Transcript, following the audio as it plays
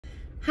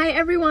Hi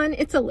everyone,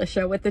 it's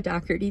Alicia with the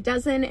Dougherty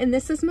Dozen, and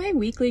this is my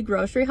weekly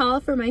grocery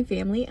haul for my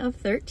family of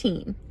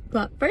 13.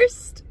 But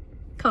first,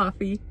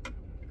 coffee.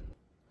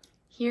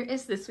 Here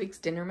is this week's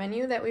dinner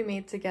menu that we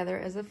made together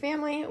as a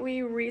family.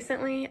 We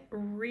recently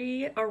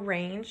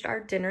rearranged our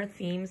dinner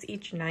themes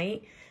each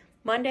night.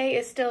 Monday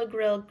is still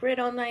grilled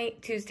griddle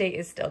night, Tuesday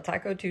is still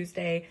Taco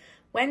Tuesday,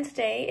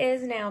 Wednesday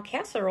is now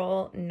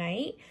casserole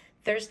night,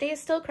 Thursday is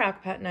still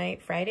crock-pot night,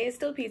 Friday is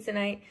still pizza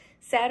night,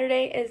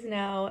 Saturday is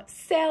now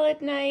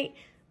salad night,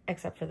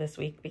 except for this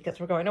week because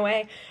we're going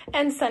away,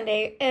 and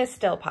Sunday is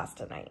still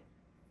pasta night.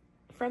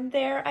 From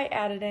there, I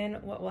added in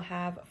what we'll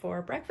have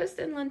for breakfast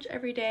and lunch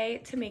every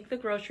day to make the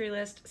grocery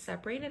list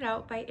separated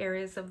out by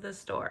areas of the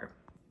store.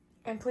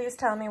 And please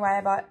tell me why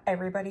I bought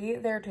everybody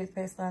their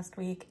toothpaste last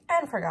week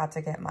and forgot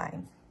to get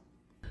mine.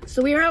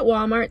 So we are at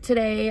Walmart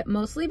today,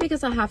 mostly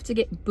because I have to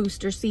get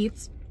booster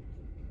seats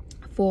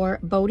for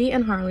Bodie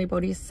and Harley.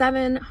 Bodie's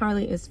 7,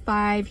 Harley is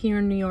 5. Here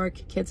in New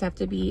York, kids have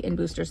to be in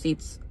booster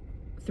seats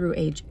through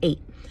age 8.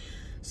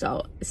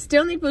 So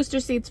still need booster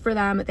seats for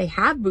them. They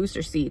have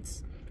booster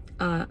seats.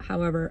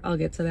 However, I'll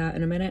get to that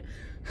in a minute.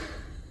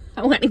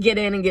 I want to get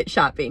in and get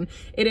shopping.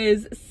 It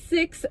is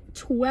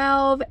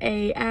 6:12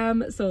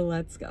 a.m. so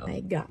let's go.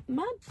 I got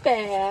my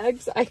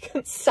bags. I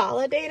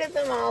consolidated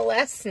them all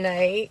last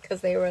night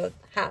because they were a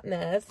hot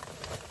mess.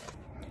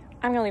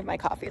 I'm gonna leave my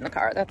coffee in the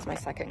car. That's my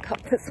second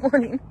cup this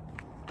morning.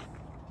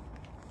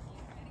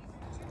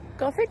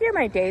 Go figure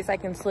my days I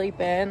can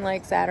sleep in,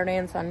 like Saturday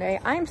and Sunday.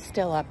 I'm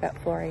still up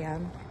at 4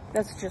 a.m.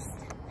 It's just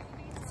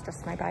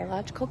my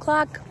biological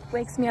clock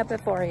wakes me up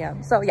at 4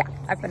 a.m. So yeah,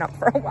 I've been up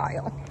for a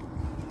while.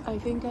 I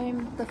think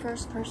I'm the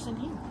first person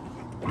here.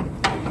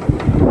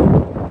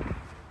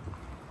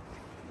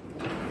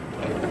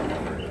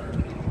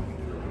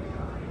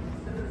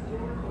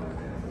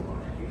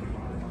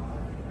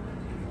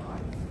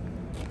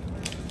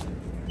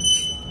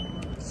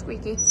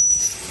 Squeaky.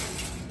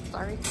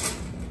 Sorry.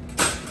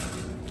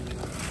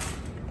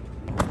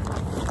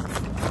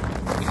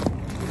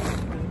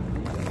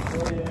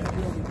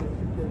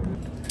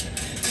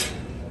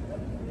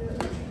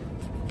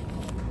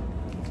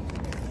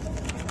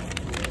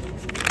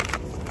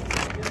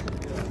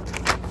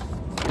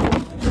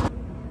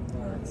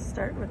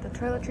 With the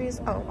toiletries.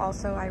 Oh,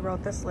 also I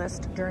wrote this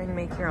list during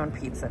make your own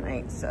pizza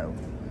night, so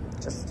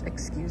just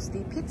excuse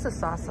the pizza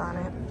sauce on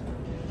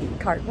it.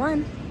 Cart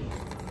 1.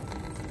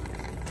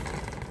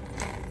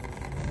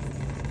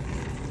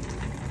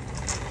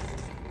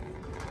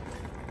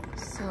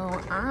 So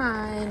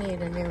I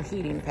need a new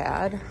heating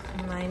pad.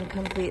 Mine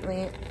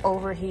completely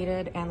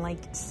overheated and like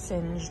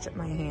singed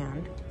my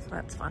hand, so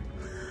that's fun.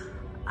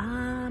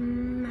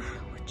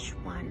 Which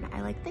one?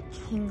 I like the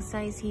king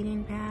size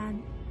heating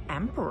pad.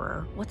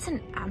 Emperor? What's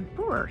an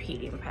Emperor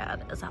heating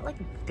pad? Is that like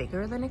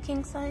bigger than a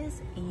king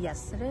size?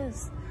 Yes, it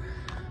is.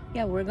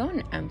 Yeah, we're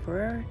going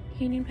Emperor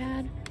heating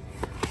pad.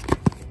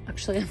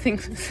 Actually, I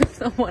think this is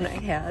the one I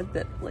had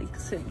that like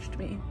singed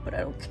me, but I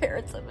don't care.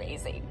 It's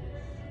amazing.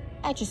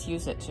 I just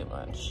use it too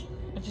much.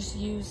 I just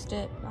used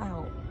it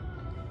out.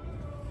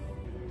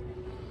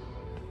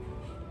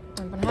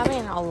 I've been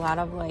having a lot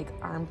of like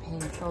arm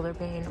pain, shoulder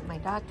pain. My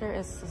doctor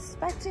is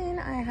suspecting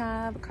I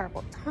have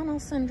carpal tunnel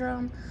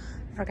syndrome.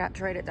 I forgot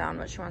to write it down,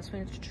 but she wants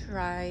me to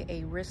try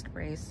a wrist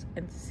brace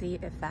and see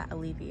if that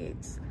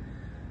alleviates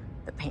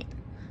the pain.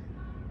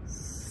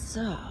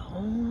 So,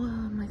 oh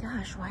my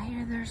gosh, why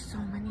are there so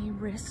many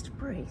wrist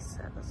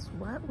braces?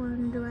 What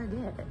one do I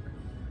get?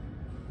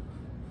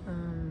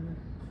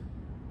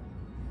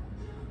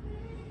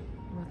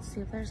 Let's see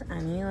if there's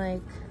any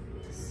like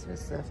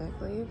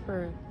specifically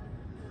for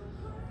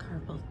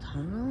carpal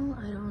tunnel.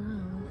 I don't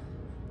know.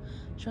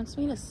 She wants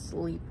me to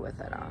sleep with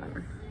it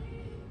on.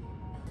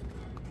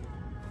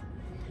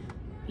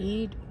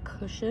 Bead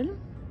cushion,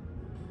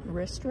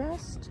 wrist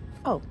rest.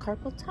 Oh,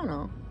 carpal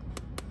tunnel.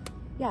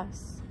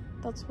 Yes,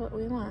 that's what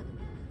we want.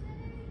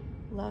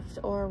 Left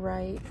or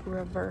right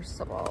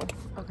reversible.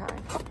 Okay.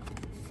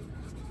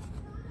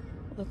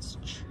 Let's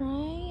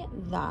try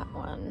that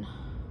one.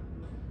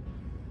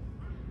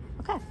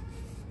 Okay.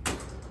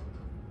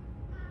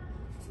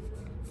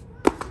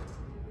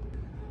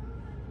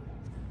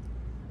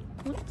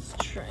 Let's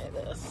try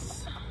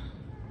this.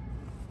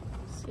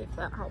 See if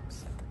that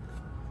helps.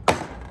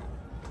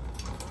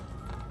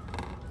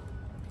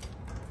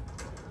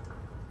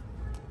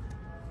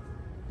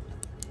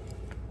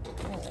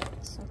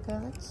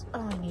 Okay,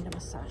 oh, I need a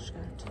massage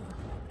gun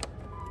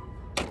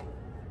too.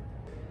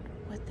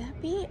 Would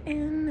that be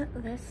in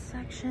this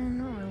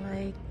section or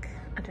like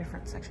a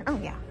different section? Oh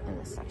yeah, in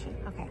this section,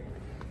 okay.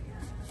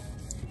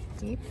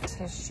 Deep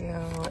tissue,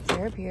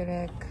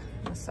 therapeutic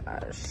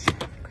massage.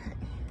 Okay.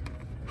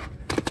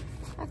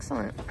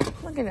 Excellent.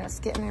 Look at us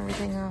getting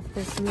everything off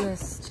this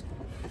list.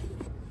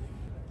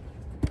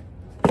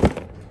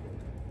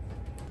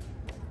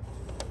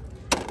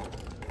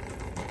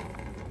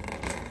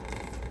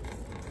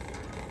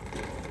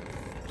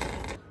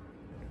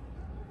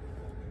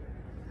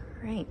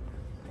 Right.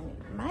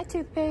 My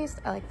toothpaste,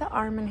 I like the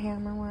Arm &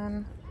 Hammer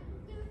one.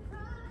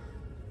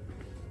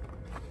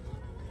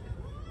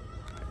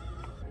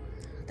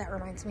 that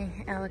reminds me,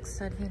 Alex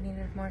said he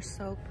needed more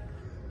soap.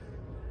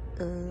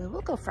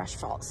 We'll go Fresh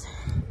Falls.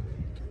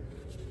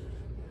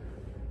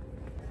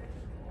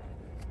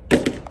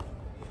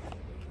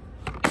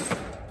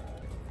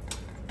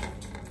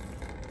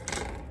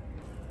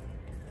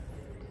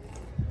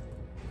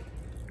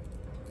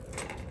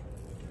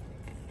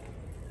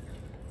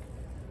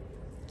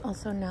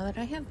 Also, now that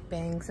I have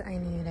bangs, I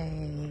need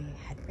a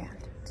headband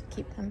to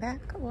keep them back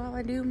while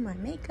I do my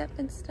makeup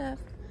and stuff.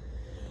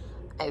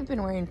 I've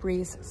been wearing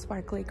Bree's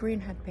sparkly green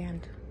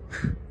headband.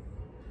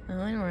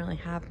 Well, I don't really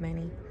have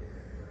many.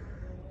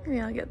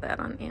 Maybe I'll get that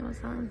on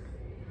Amazon.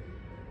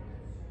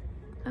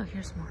 Oh,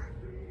 here's more.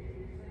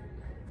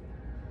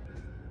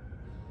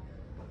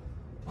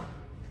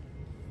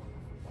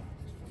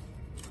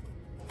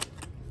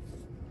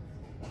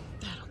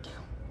 That'll do.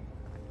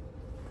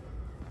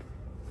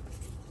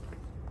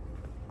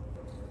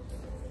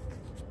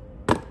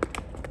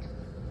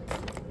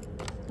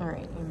 All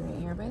right, I'm right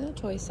here by the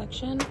toy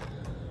section.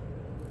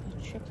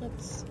 The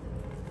triplets'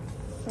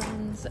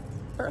 friend's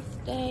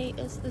birthday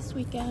is this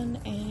weekend,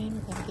 and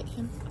we're gonna get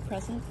him a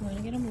present. We're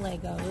gonna get him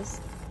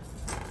Legos.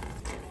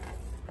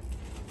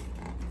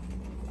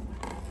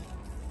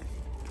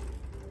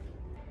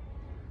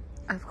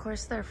 Of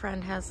course, their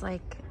friend has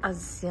like a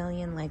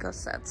zillion Lego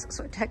sets,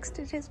 so I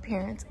texted his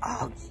parents.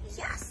 Oh,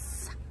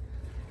 yes!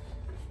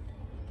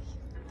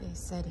 They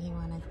said he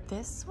wanted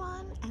this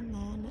one, and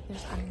then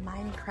there's a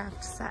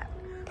Minecraft set.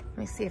 Let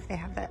me see if they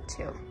have that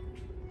too.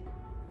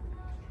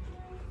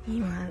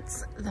 He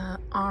wants the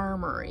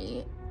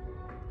Armory,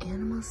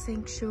 Animal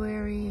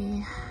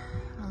Sanctuary,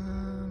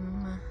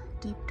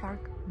 Deep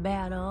Dark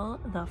Battle,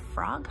 the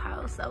Frog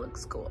House. That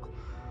looks cool.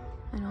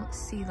 I don't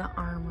see the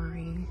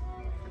Armory.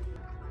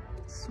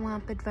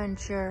 Swamp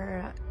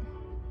Adventure.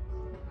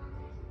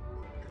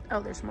 Oh,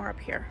 there's more up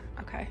here.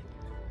 Okay.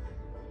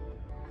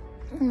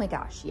 Oh my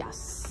gosh,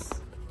 yes.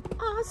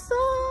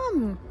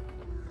 Awesome!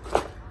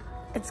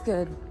 It's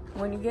good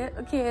when you get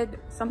a kid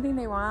something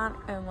they want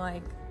and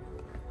like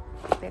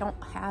they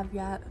don't have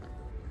yet.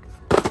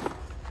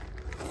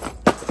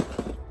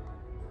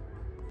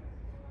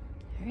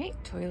 All right,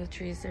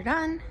 toiletries are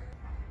done.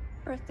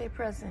 Birthday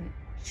present,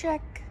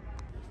 check.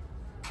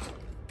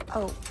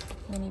 Oh,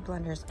 mini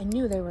blenders. I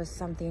knew there was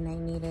something I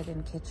needed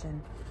in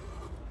kitchen.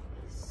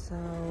 So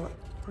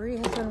Bree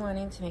has been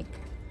wanting to make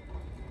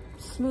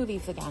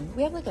smoothies again.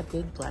 We have like a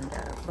big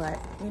blender, but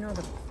you know,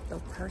 the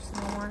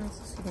personal ones,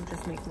 so you can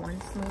just make one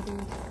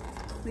smoothie.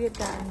 We had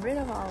gotten rid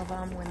of all of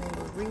them when they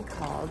were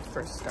recalled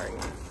for starting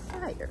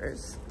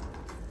fires,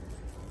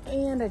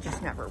 and I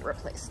just never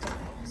replaced them.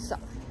 So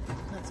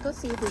let's go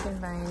see if we can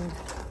find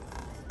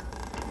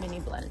mini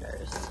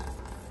blenders.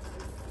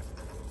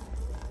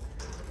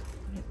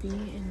 Would it be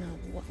in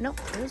the, nope,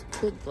 there's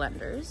big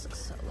blenders,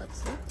 so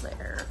let's look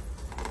there.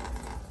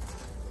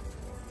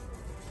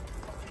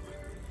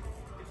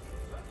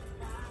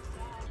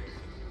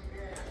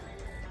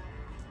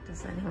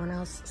 Does anyone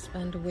else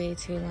spend way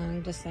too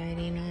long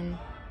deciding on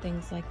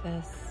things like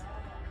this?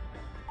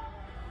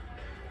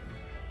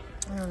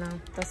 I don't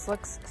know. This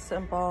looks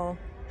simple.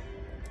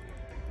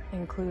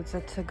 Includes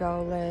a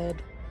to-go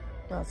lid.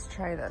 Let's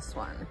try this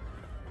one.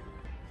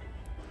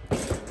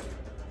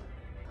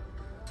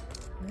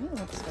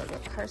 Let's go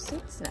get car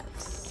seats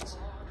next.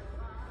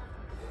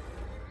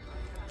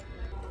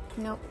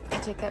 Nope, I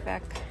take that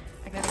back.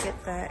 I gotta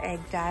get the egg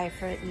dye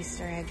for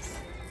Easter eggs.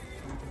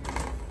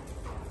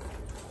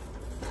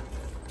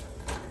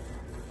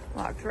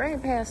 Walked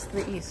right past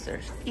the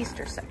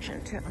Easter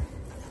section too.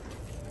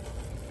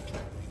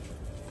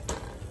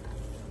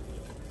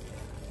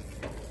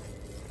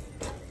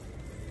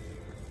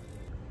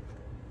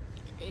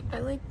 I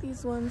like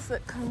these ones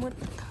that come with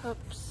the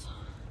cups.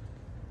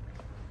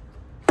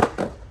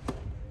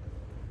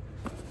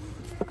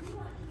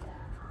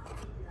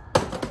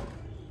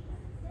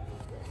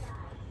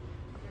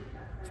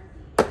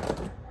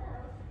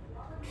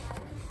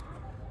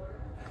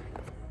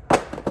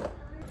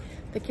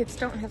 The kids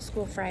don't have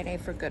school Friday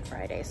for Good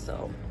Friday,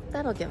 so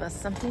that'll give us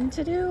something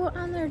to do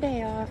on their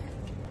day off.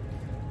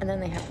 And then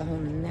they have the whole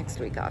next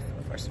week off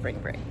before spring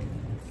break.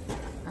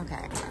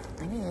 Okay,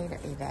 I need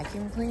a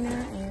vacuum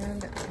cleaner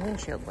and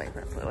windshield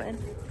wiper fluid.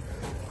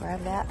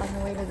 Grab that on the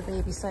way to the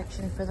baby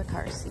section for the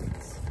car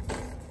seats.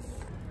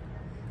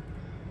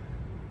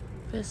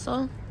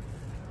 Bissell.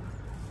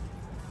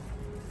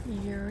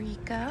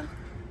 Eureka.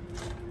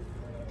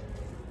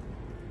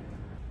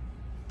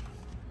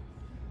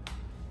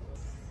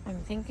 I'm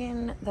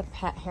thinking the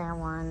pet hair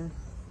one.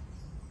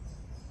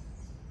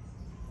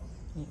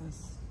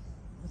 Yes.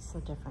 What's the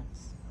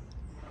difference?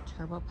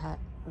 Turbo Pet,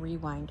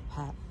 Rewind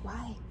Pet.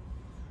 Why?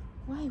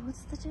 Why?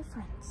 What's the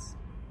difference?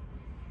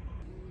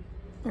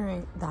 All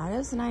right, that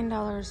is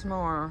 $9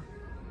 more.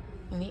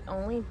 And the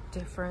only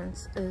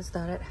difference is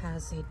that it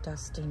has a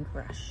dusting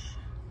brush.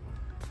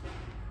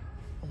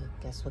 I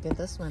guess we'll get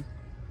this one.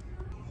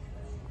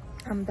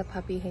 The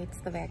puppy hates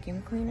the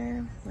vacuum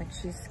cleaner, like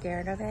she's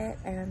scared of it,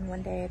 and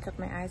one day I took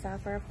my eyes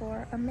off her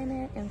for a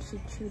minute and she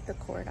chewed the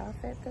cord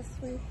off it this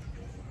week.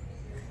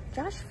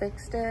 Josh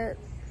fixed it,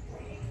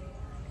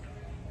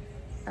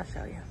 I'll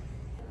show you.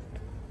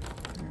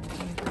 I'm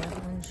gonna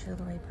grab windshield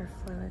wiper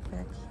fluid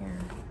back here.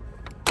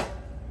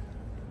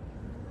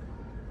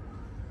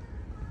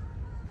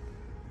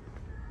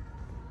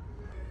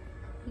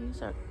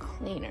 These are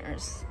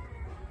cleaners.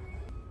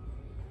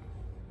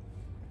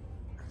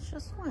 I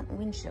just want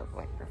windshield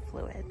wiper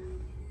fluid.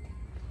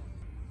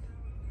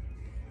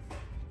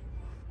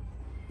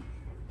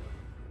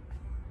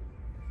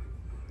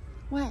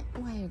 Why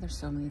are there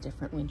so many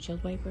different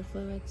windshield wiper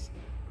fluids?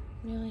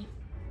 Really?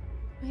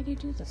 Why do you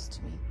do this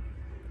to me?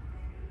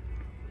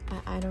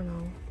 I don't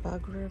know.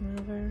 Bug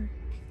remover?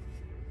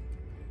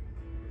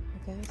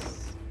 I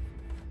guess.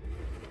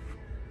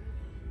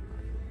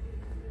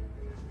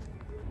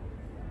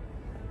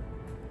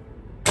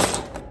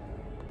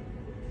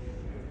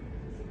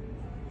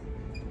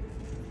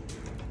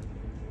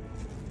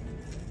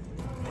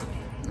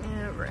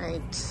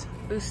 Alright.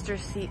 Booster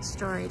seat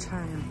story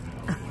time.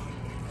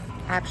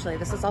 Actually,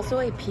 this is also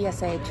a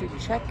PSA to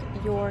check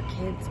your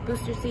kids'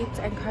 booster seats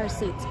and car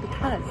seats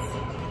because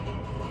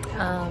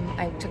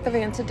I took the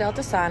van to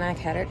Delta Sonic,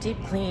 had it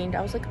deep cleaned.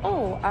 I was like,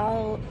 oh,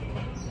 I'll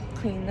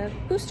clean the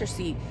booster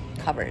seat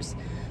covers.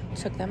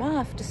 Took them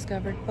off,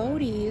 discovered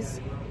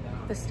Bodie's,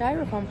 the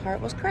styrofoam part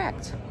was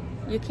cracked.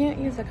 You can't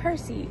use a car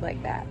seat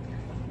like that.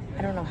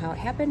 I don't know how it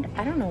happened.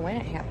 I don't know when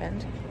it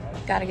happened.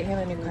 Gotta get him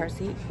a new car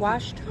seat.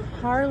 Washed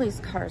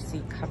Harley's car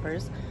seat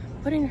covers,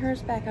 putting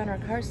hers back on her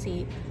car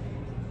seat.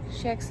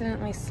 She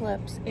accidentally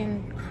slips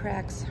and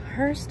cracks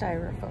her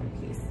styrofoam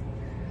piece.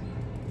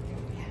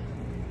 Yeah.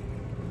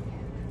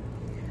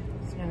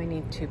 So now we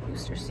need 2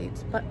 booster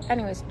seats. But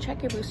anyways,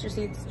 check your booster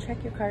seats,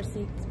 check your car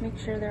seats, make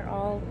sure they're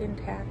all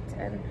intact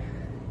and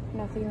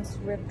nothing's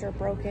ripped or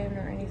broken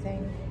or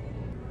anything.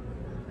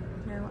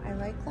 Now, I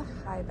like the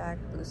high back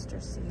booster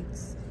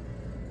seats.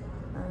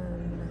 Let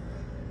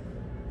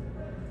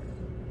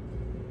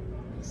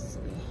me see.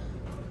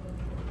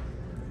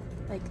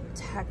 Like,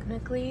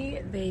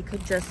 technically, they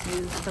could just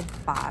use the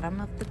bottom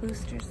of the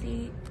booster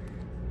seat,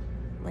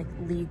 like,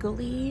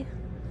 legally,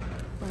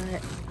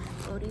 but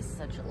Bodie's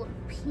such a little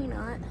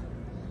peanut.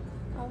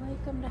 I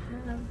like him to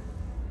have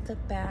the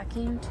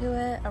backing to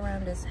it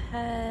around his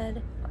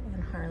head,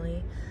 and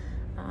Harley,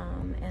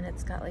 and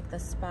it's got, like, the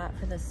spot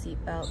for the seat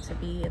belt to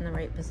be in the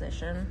right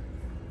position.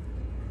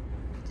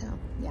 So,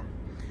 yeah.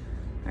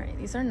 All right,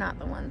 these are not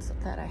the ones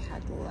that I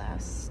had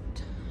last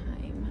time.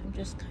 I'm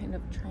just kind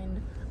of trying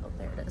to, oh,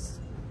 there it is.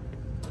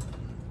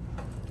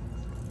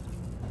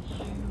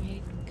 Here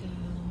we go.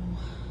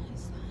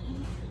 Is that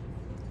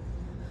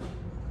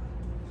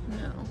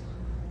it? No.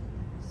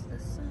 Is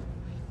this it?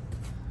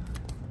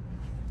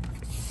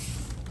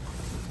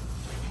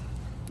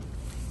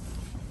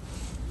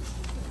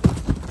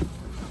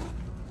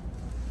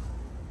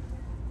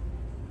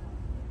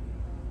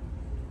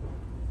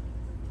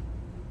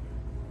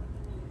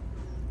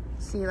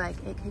 See, like,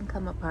 it can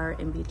come apart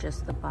and be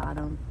just the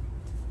bottom.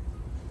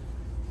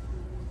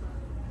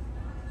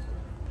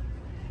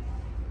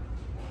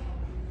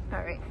 All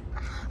right,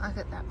 I'll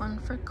get that one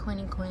for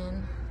Quinny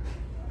Quinn.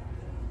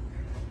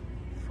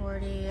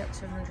 40 up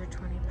to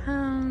 120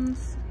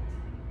 pounds.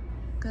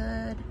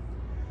 Good.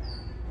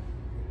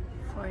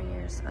 4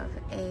 years of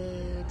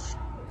age.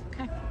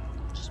 Okay,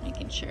 just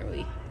making sure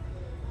we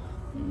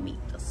meet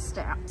the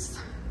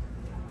stats.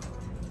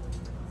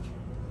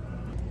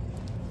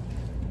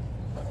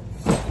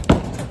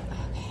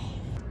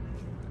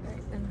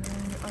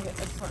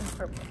 One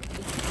for Bodie.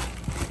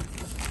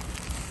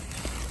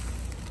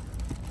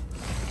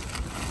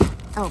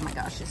 Oh my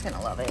gosh, she's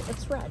gonna love it.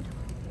 It's red.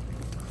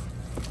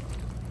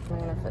 I'm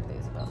gonna put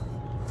these both.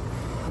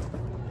 Okay.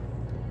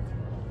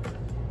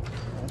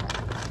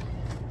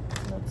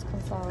 Let's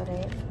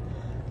consolidate.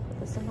 Put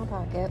this in my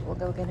pocket. We'll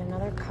go get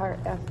another cart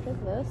after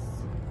this.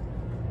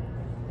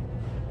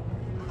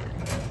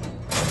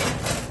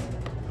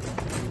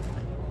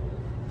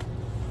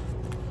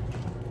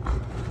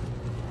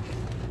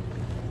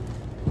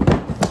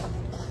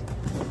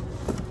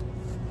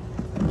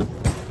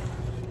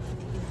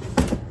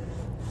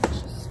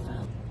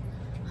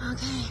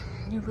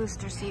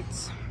 Booster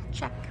seats,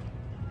 check.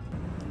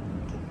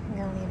 I'm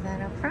gonna leave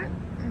that up front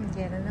and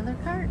get another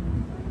cart.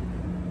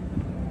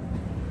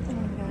 Oh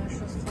my gosh,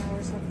 those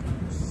flowers look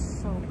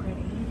so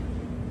pretty.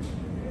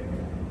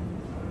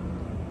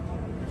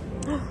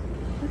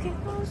 Look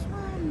at those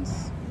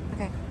ones.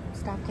 Okay,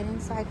 stop getting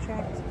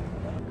sidetracked.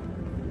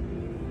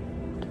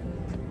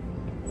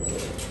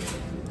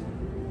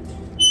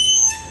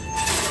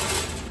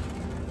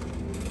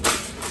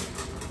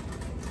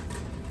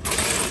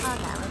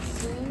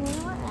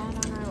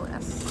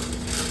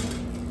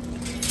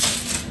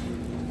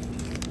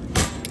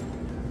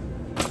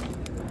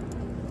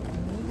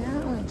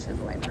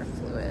 Wiper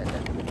fluid.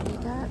 We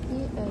got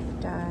the egg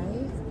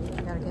dye.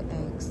 We gotta get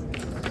eggs.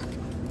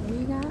 We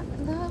got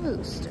the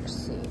booster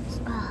seats.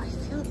 Oh, I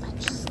feel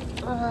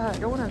I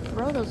don't want to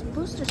throw those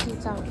booster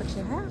seats out, but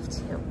you have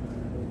to.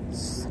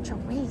 It's such a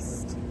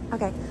waste.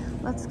 Okay,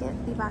 let's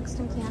get the boxed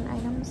and canned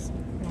items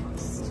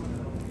next.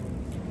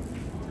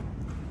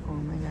 Oh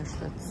my gosh,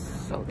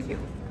 that's so cute.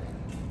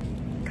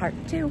 Cart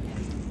 2.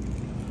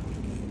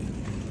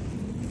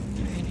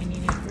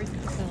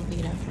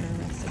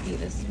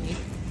 this week,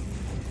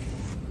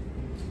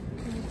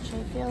 which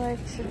I feel like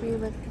should be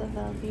with the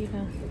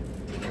Velveeta.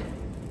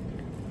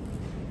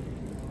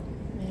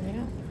 Maybe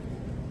not.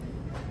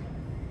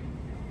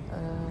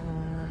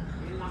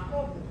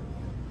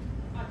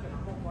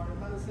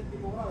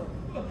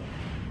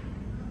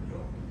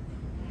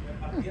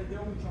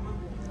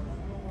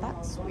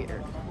 That's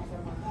weird.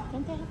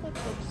 Don't they have like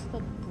just the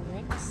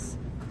bricks?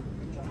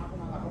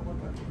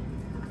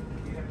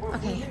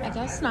 Okay, I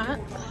guess not.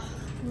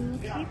 I'm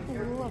gonna keep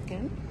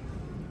looking.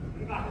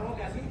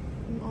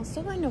 I'm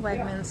also going to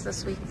Wegmans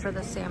this week for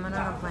the salmon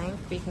on a plank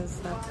because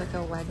that's like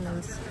a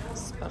Wegmans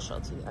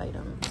specialty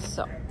item.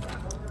 So,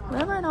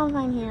 whatever I don't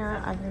find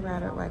here, I can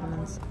grab at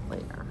Wegmans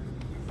later.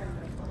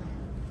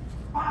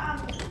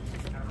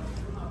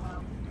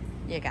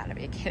 You gotta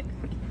be kidding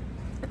me.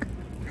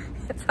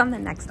 It's on the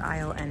next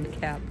aisle end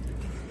cap.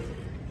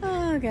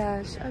 Oh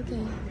gosh,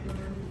 okay.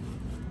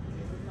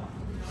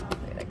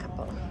 Wait a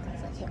couple,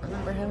 because I can't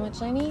remember how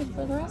much I need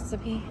for the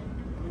recipe.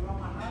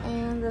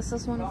 And this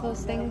is one of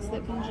those things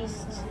that can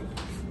just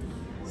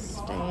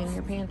stay in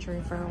your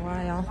pantry for a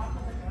while.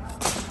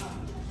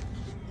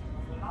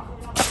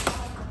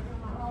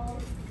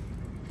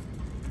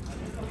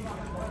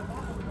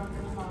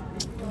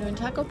 I'm doing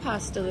taco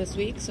pasta this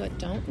week, so I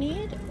don't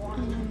need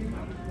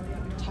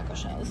taco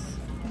shells.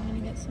 I'm gonna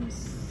get some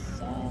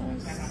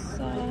salsa.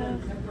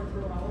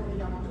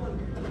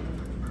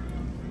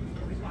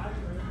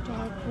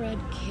 Dark red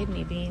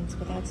kidney beans,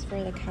 but that's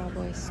for the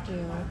cowboy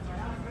stew.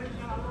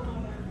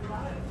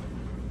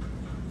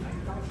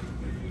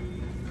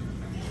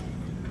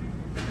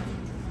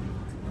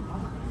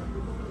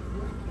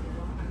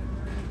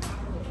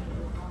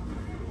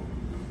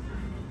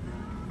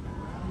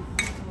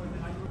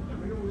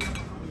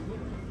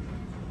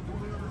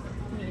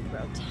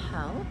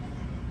 Rotel.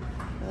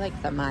 I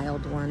like the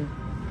mild one.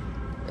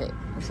 Wait,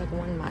 there's like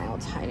one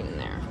mild hiding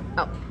there.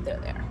 Oh, they're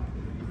there.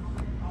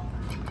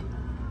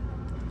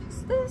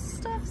 This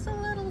stuff's a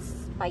little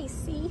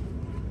spicy.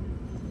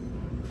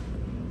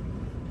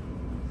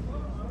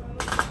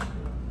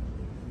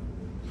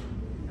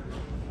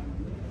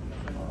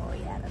 Oh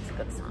yeah, that's a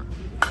good song.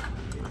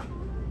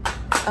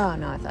 Oh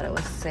no, I thought it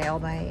was Sail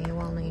by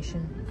AWOL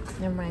Nation.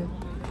 Never mind.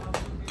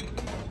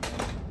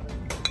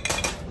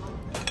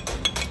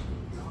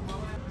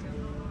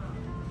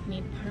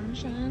 Need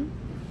Parmesan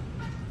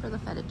for the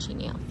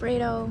fettuccine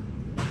Alfredo.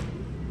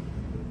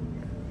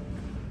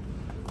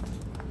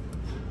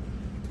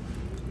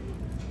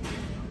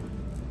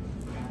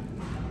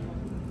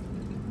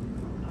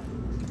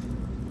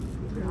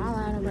 We're all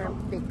out of our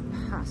big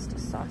pasta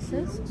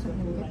sauces, so I'm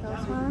gonna get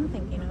those while I'm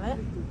thinking of it.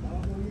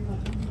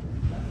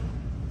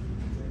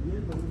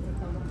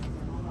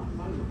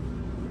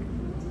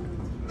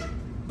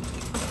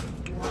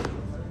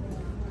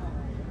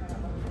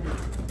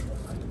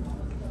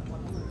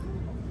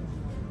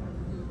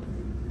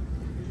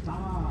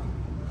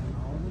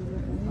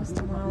 Used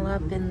them all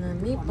up in the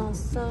meatball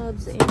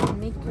subs and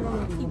make your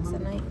own pizza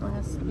night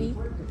last week.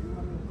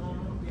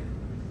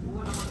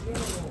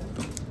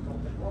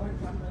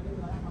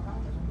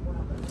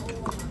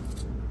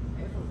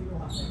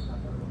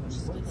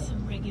 Just get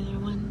some regular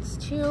ones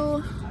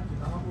too.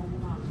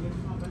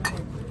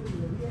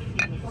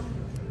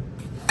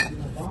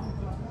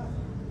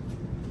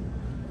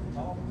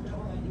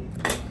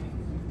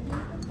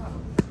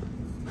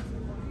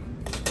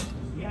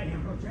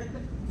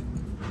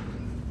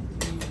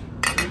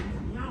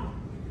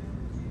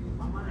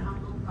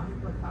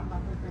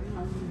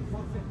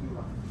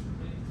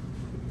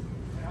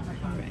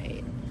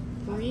 Right.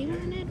 We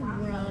wanted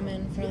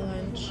ramen for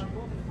lunch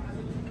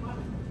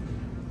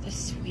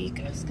this week.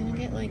 I was gonna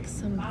get like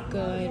some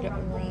good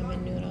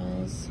ramen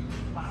noodles.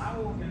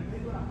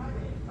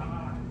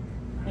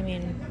 I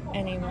mean,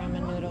 any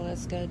ramen noodle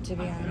is good, to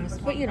be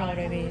honest, but you know what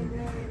I mean.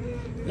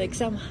 Like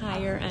some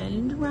higher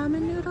end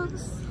ramen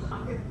noodles.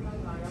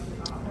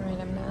 Alright,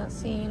 I'm not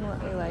seeing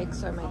what we like,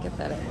 so I might get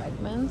that at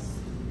Wegmans.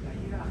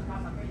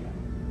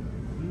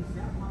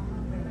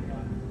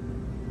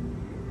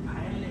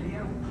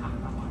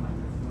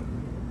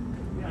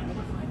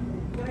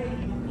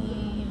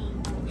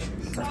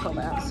 Circle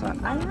that so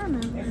I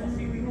remember.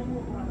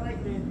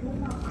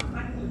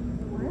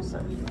 Where is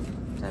it?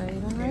 Did I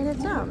even write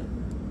it down?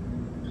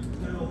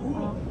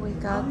 Oh, we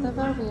got the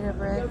Velveeta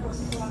bricks.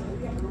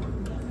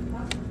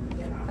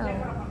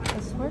 Oh,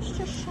 is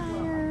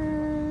Worcestershire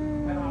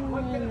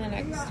in the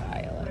next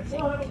aisle, I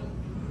think. Okay,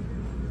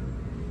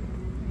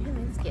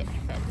 let's get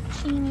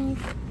fettuccine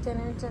for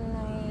dinner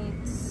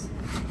tonight.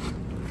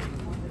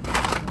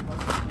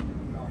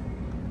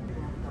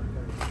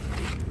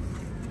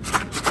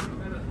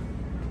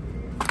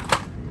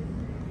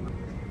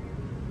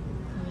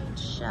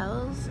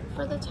 Shells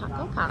for the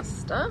taco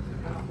pasta.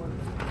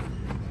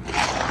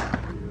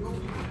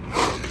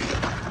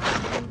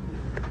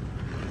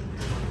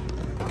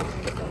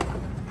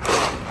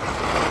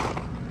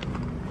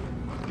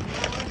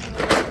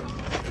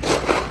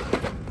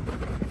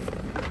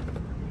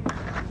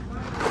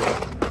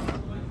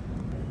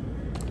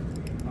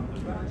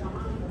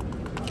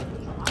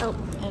 Oh,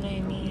 and I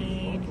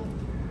need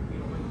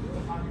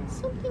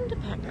something to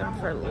pack up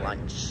for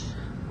lunch.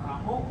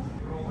 Oh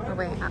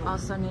wait, I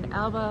also need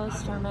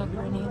elbows for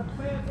macaroni,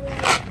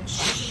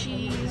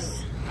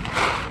 cheese.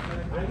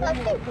 I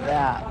think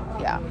that,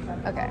 yeah,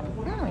 okay,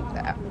 I like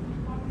that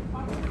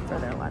for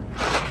their lunch.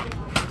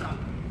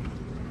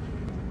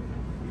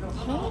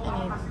 Okay,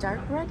 I need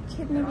dark red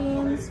kidney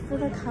beans for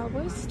the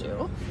cowboy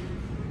stew.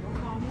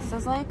 This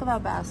is like the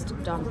best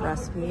dump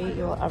recipe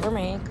you will ever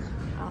make.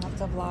 I'll have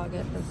to vlog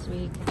it this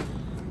week.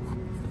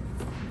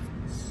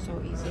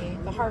 So easy.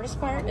 The hardest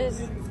part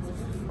is,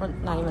 or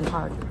not even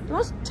hard, the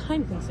most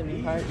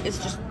time-consuming part is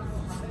just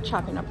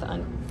chopping up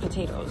the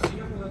potatoes.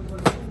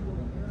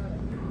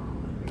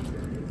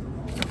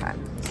 Okay,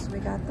 so we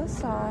got the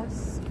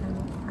sauce, and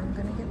I'm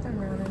gonna get the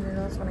ramen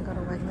noodles when I go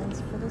to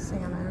Wegmans for the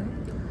salmon.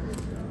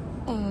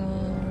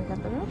 And we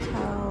got the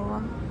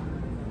rotel.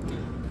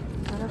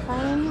 Gotta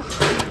find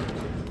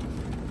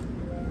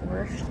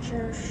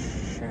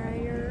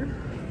Worcestershire.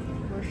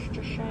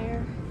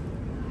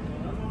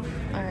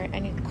 All right, I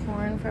need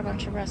corn for a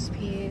bunch of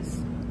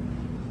recipes.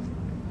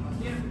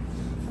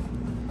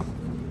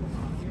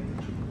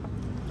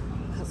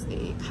 Because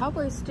the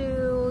cowboy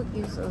stew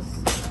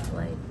uses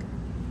like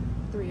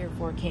 3 or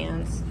 4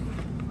 cans,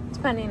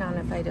 depending on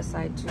if I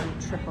decide to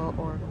triple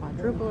or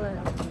quadruple it.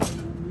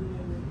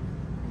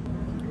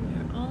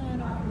 We're all out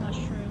of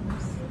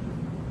mushrooms.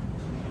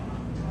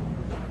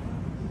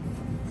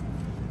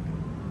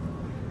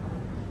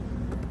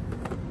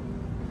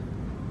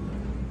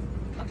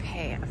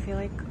 Okay, I feel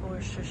like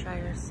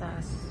Worcestershire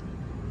sauce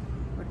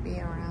would be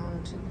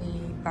around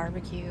the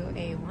barbecue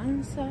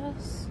A1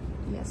 sauce.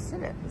 Yes,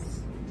 it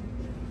is.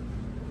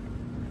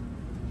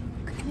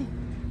 Okay.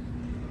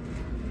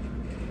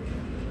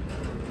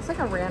 It's like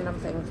a random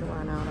thing to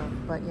run out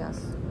of, but yes,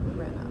 we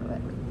ran out of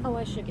it. Oh,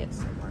 I should get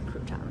some more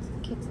croutons. The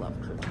kids love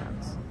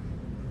croutons.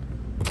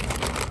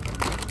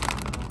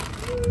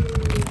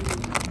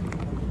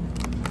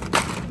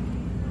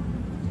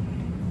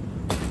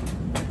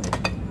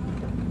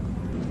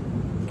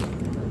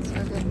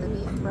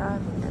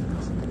 Broth and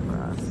chicken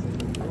broth.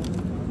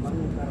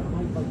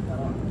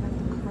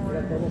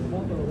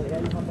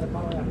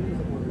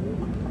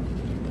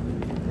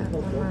 Got the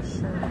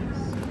mushrooms.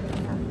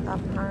 Got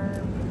the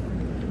parm.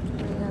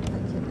 We got the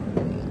kidney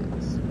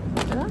beans.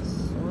 Yes,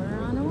 we're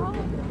on a roll.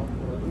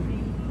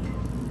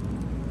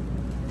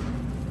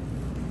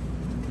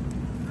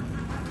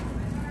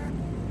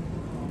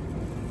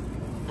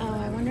 Oh,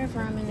 I wonder if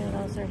ramen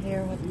noodles are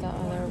here with the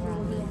other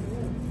ramen.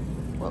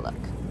 We'll look.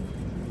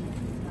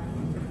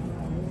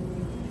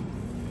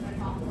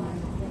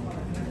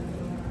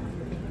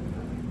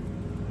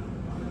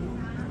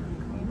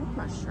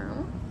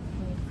 Mushroom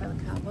for the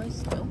cowboy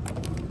stew.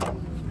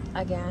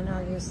 Again,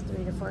 I'll use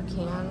 3 to 4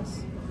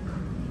 cans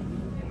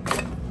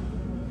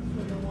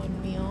for the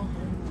one meal.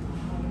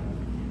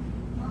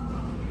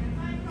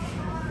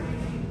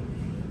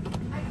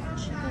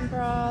 Chicken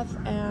broth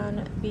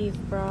and beef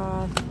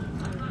broth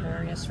on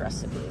various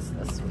recipes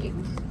this week.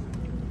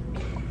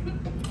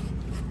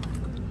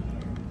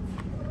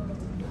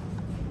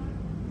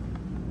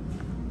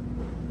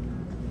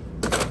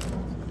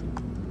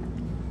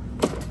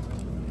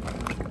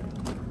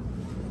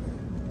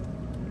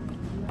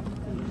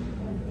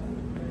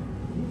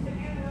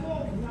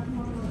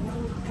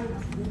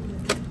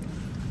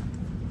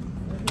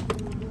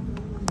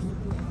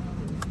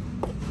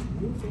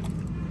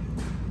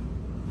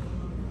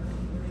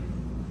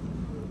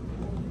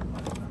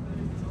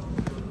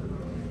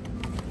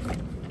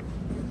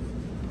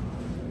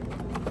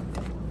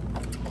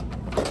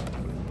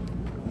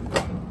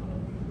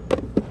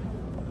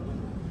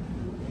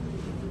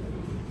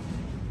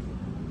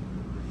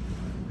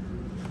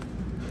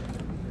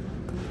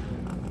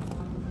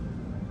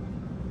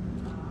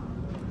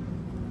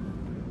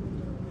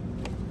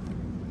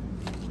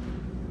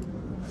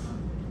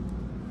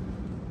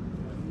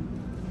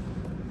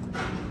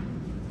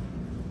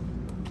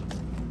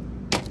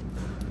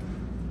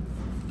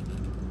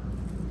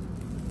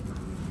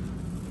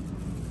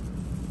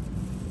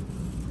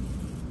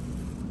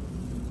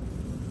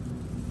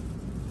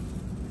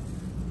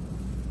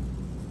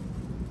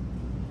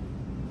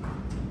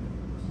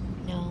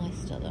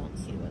 Don't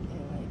see what they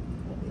like,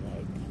 what we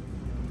like.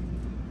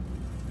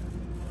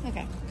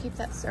 Okay, keep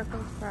that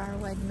circled for our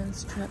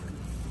Wegmans trip.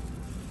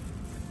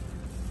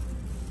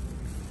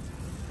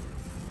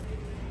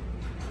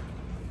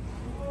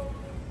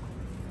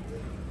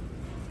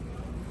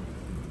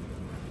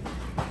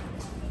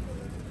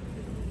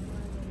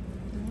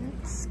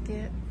 Let's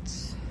get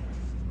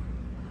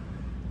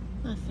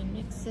muffin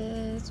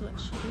mixes. What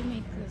should we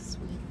make this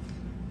week?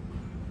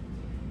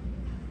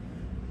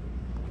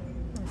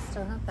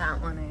 Still have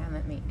that one I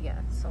haven't made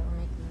yet, so we'll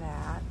make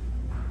that.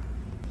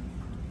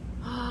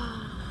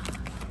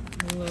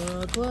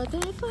 Look what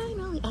they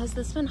finally... Has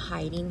this been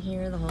hiding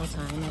here the whole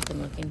time? I've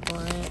been looking for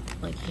it,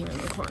 like here in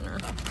the corner.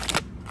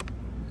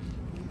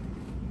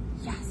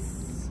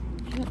 Yes!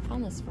 I haven't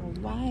found this for a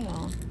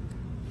while.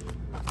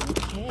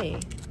 Okay.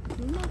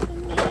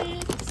 Muffin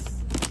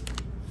mix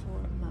for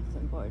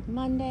Muffin Board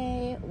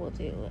Monday. We'll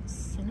do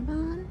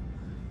cinnamon,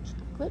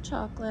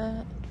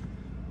 chocolate,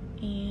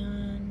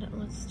 And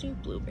let's do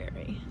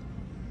blueberry.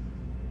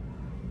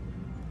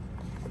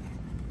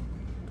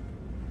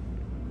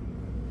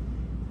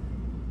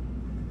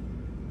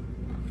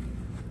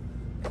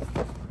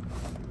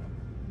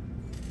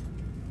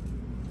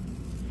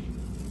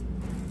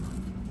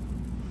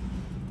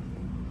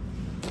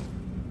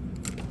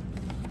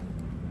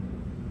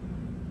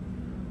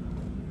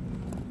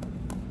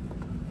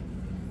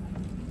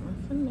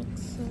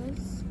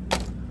 Mixes.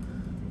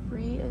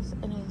 Bree is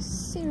in a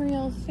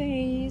cereal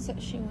phase.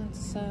 She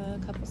wants a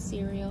couple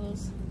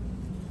cereals.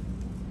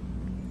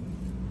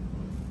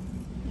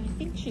 And I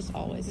think she's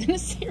always in a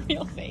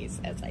cereal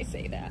phase as I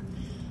say that.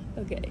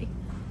 Okay.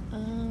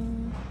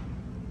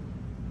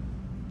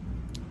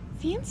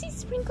 Fancy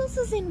Sprinkles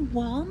is in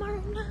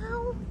Walmart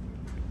now.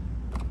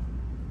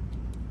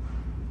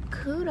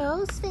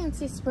 Kudos,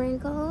 Fancy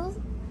Sprinkles.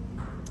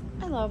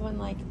 I love when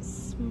like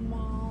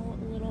small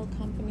little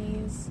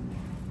companies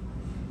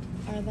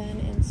are then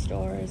in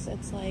stores.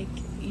 It's like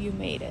you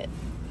made it.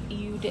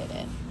 You did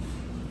it.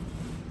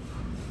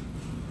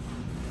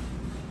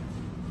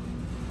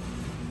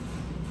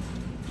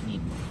 I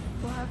need more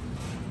fluff.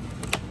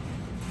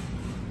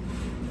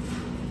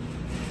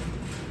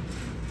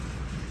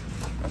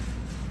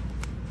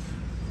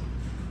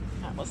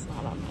 That was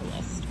not on my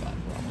list, but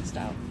we're almost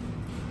out.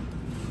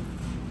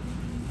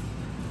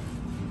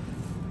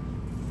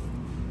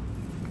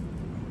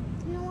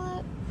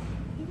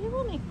 Maybe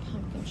we'll make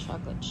pumpkin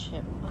chocolate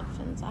chip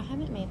muffins. I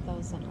haven't made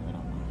those in a little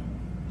while.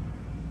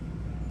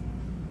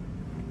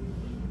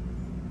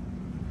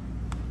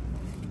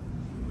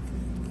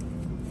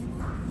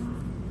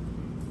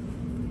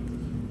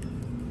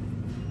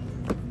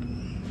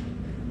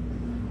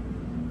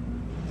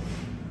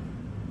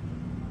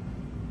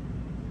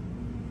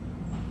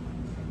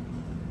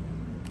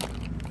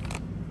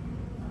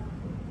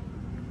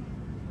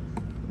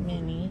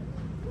 Mini.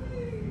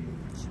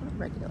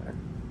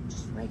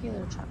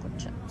 Regular chocolate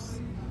chips.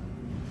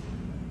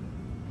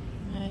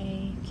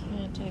 Why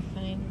can't I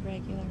find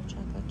regular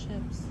chocolate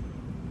chips?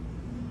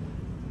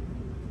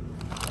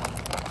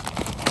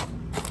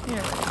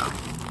 Here we go.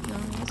 No,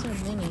 these are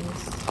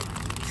minis.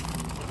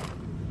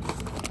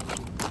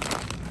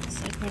 Looks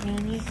like we're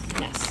done with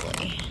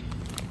Nestle.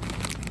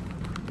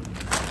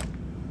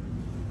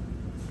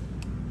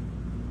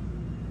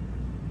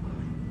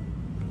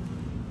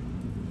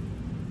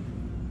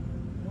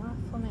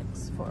 Waffle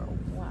mix for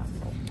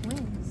Waffle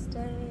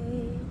Wednesday.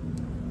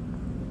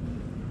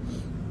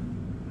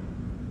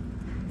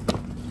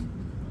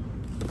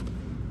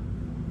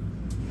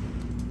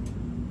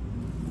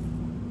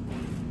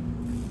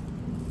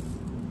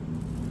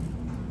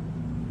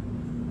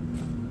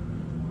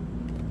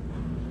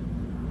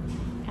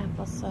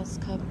 Applesauce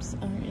cups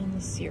are in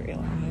the cereal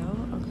aisle,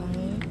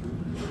 okay.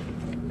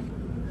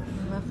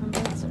 Muffin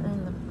bits are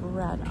in the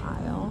bread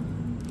aisle.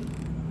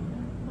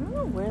 I don't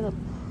know where the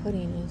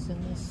pudding is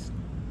in this,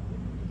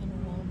 in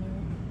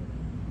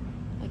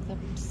Walmart. Like the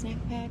snack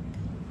pack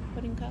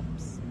pudding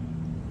cups.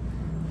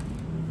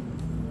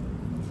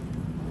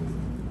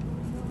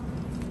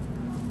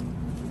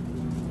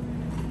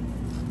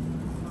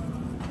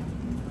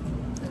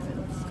 Alright,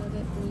 let's go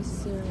get Bree's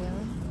cereal.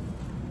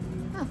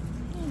 Oh,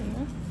 there you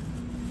go.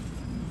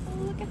 Oh,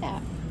 look at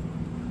that.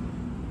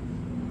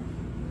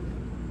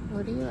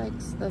 Woody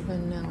likes the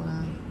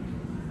vanilla.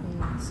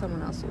 And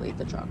someone else will eat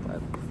the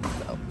chocolate.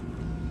 So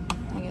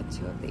I get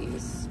 2 of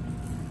these.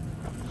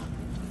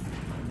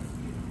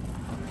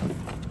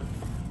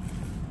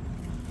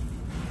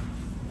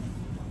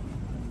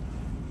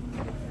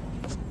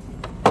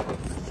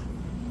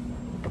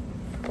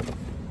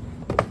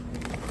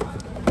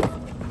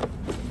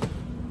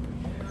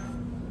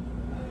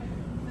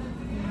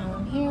 Now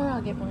I'm here,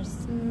 I'll get more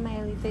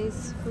smiley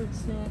face fruit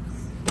snacks.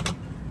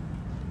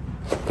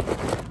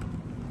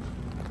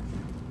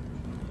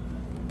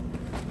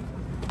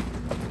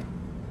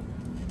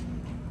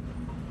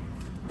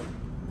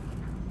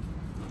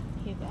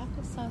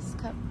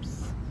 Applesauce cups.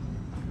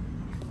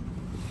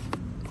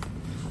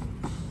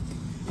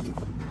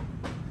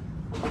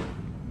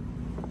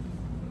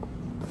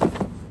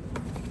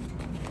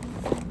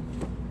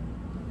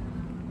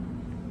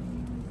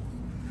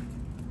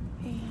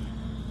 And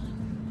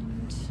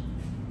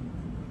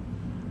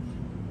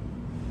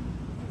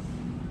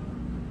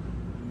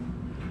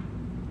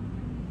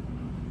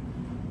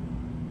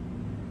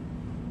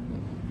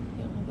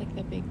you don't have like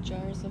the big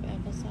jars of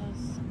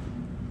applesauce.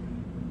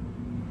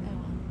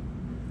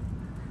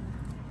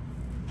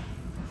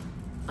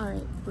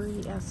 Alright,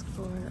 Bree asked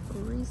for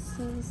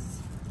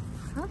Reese's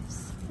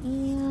Puffs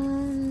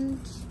and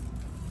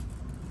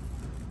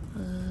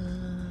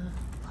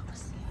what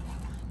was the other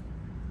one?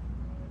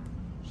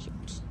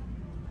 Shoot.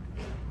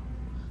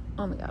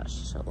 Oh my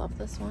gosh, she'll love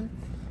this one.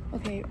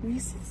 Okay,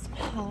 Reese's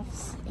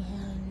Puffs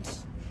and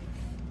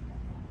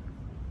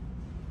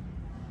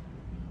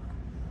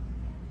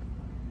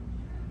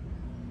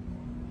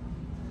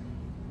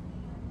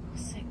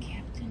was it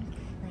Captain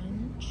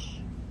Crunch?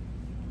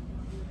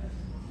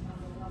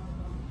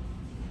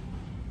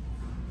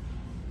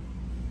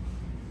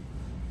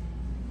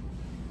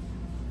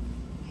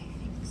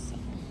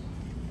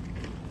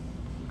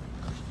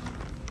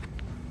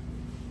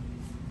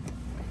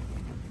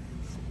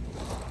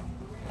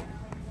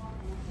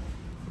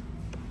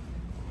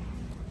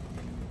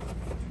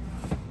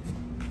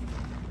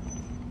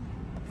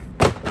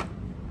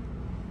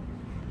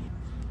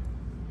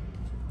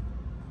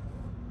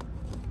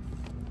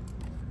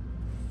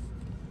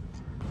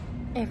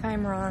 If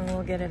I'm wrong,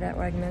 we'll get it at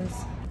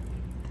Wegmans.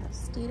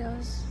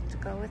 Tostitos to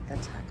go with the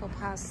taco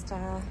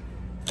pasta.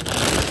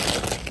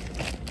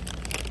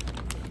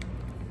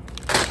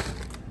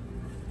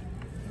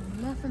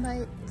 Muffin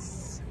bites.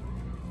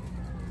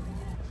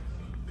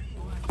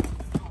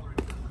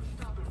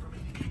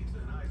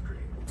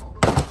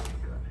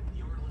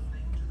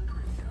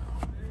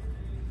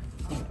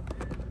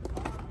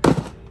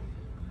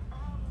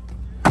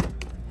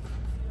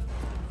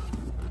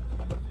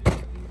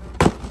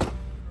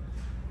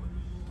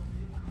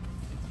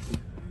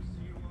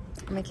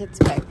 My kids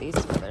pack these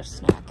for their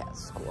snack at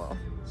school.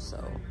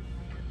 So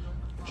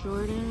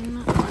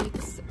Jordan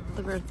likes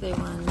the birthday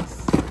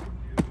ones.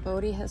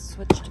 Bodie has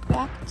switched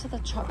back to the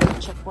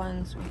chocolate chip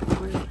ones with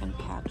Bree and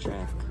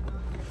Patrick.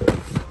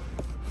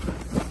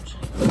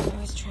 I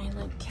always try and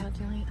like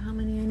calculate how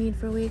many I need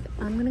for a week.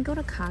 I'm gonna go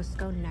to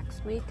Costco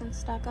next week and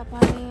stock up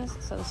on these.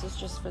 So this is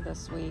just for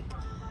this week.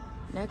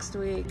 Next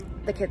week,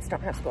 the kids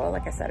don't have school.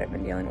 Like I said, I've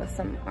been dealing with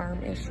some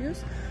arm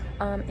issues.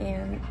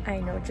 And I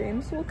know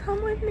James will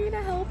come with me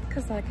to help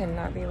because I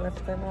cannot be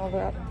lifting all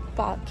the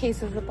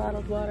cases of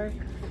bottled water.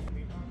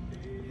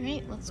 All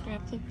right, let's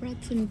grab the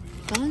breads and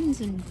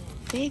buns and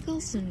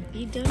bagels and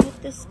be done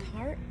with this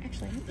cart.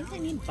 Actually, I don't think I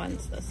need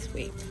buns this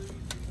week.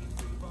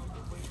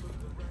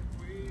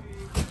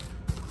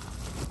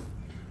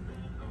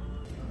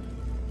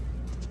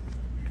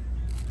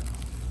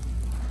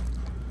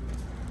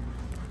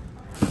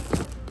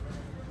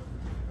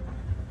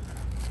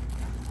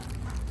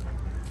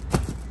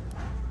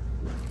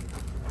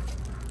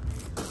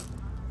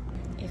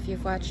 If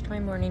you've watched my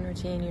morning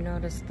routine, you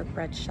notice the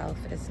bread shelf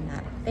is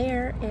not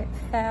there. It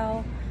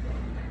fell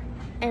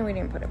and we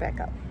didn't put it back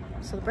up.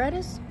 So the bread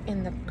is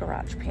in the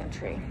garage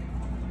pantry.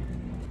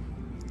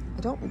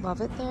 I don't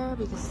love it there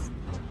because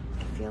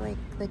I feel like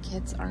the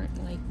kids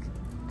aren't like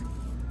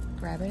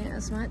grabbing it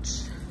as much.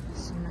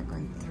 So I'm not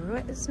going through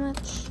it as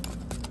much.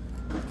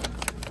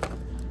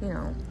 You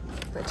know,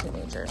 for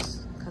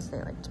teenagers, because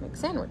they like to make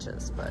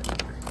sandwiches, but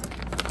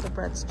the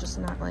bread's just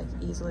not like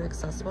easily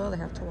accessible. They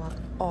have to walk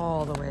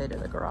all the way to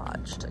the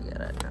garage to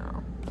get it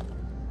now.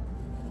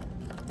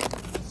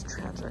 It's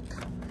tragic.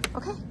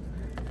 Okay.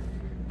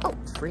 Oh,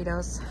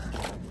 Fritos.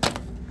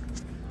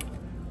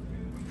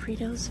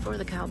 Fritos for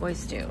the cowboy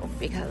stew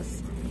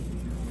because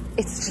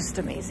it's just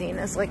amazing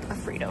as like a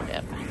Frito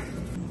dip.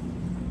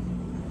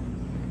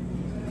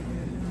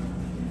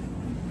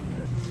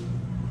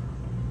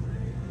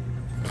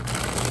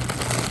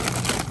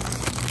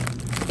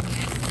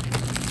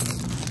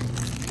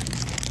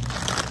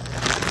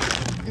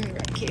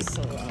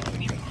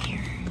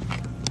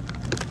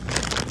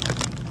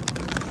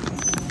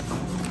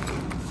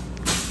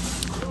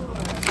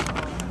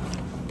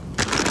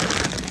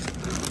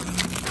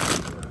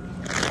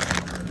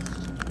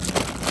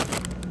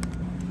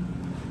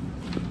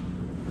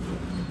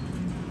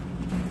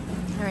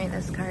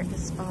 This cart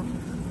is full.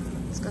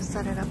 Let's go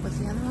set it up with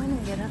the other one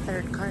and get a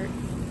third cart.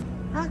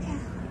 Okay,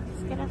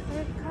 let's get a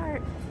third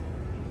cart.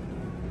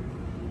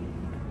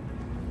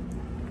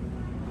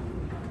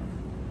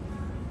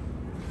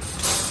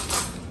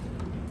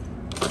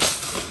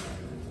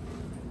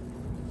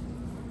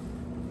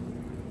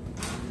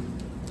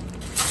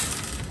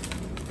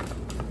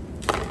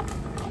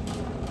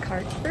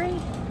 Cart 3.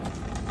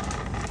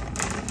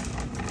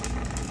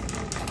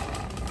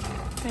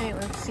 Alright,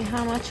 let's see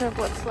how much of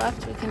what's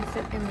left we can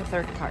fit in the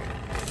third cart.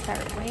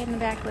 Start way in the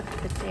back with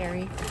the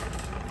dairy.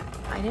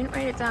 I didn't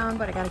write it down,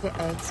 but I gotta get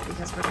eggs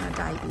because we're gonna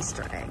dye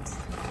Easter eggs.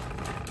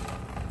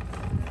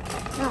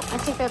 No, I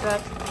take that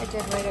back. I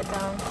did write it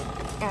down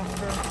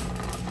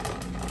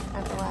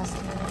at the last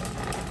minute.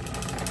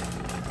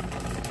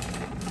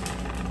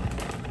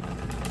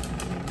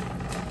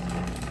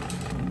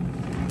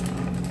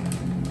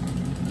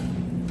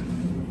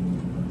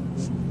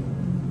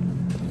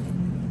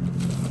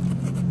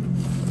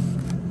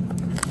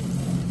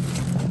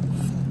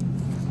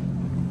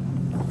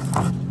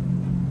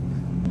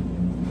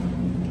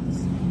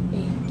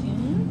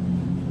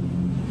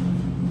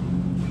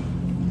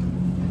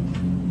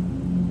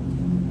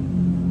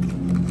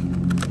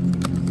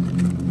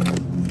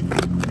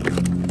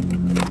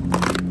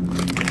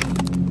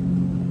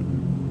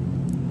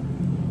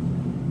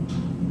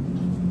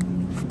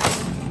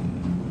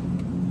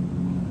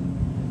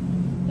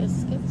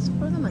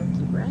 For the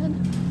monkey bread.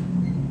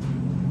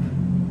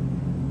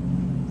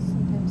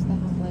 Sometimes they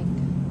have like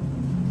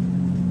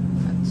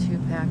a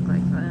 2-pack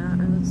like that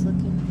I was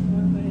looking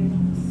for, but I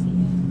don't see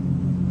it.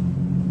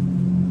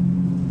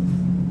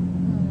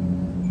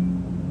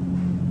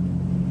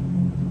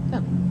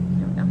 Oh,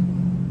 here we go.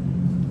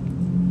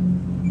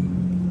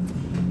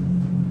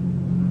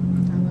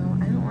 Although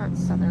I don't want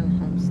Southern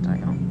home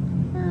style.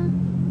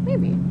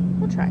 Maybe.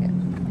 We'll try it.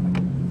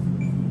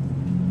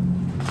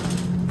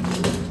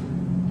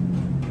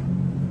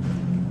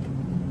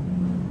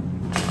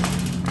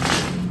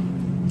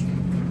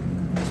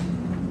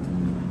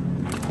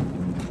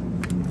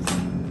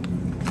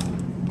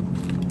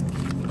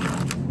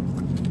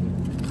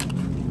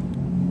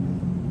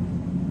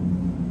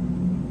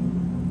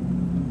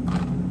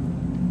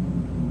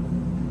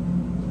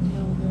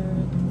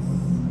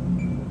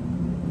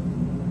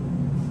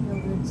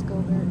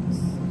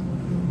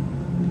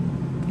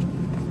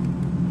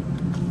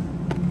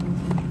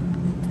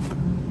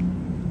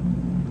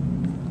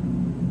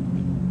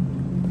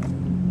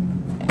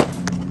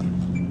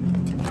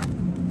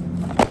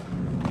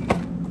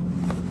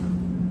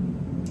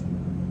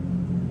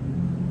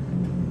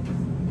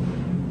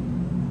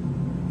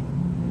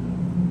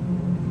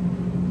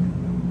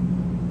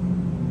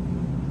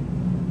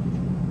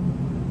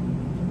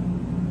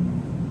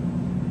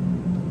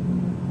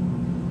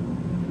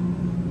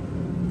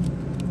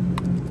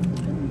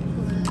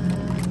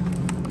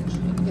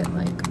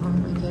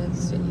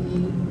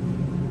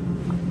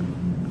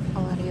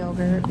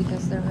 longer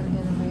because they're on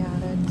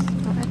antibiotics.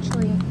 Well,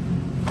 actually,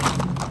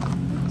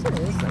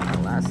 today is like the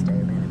last day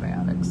of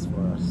antibiotics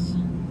for us.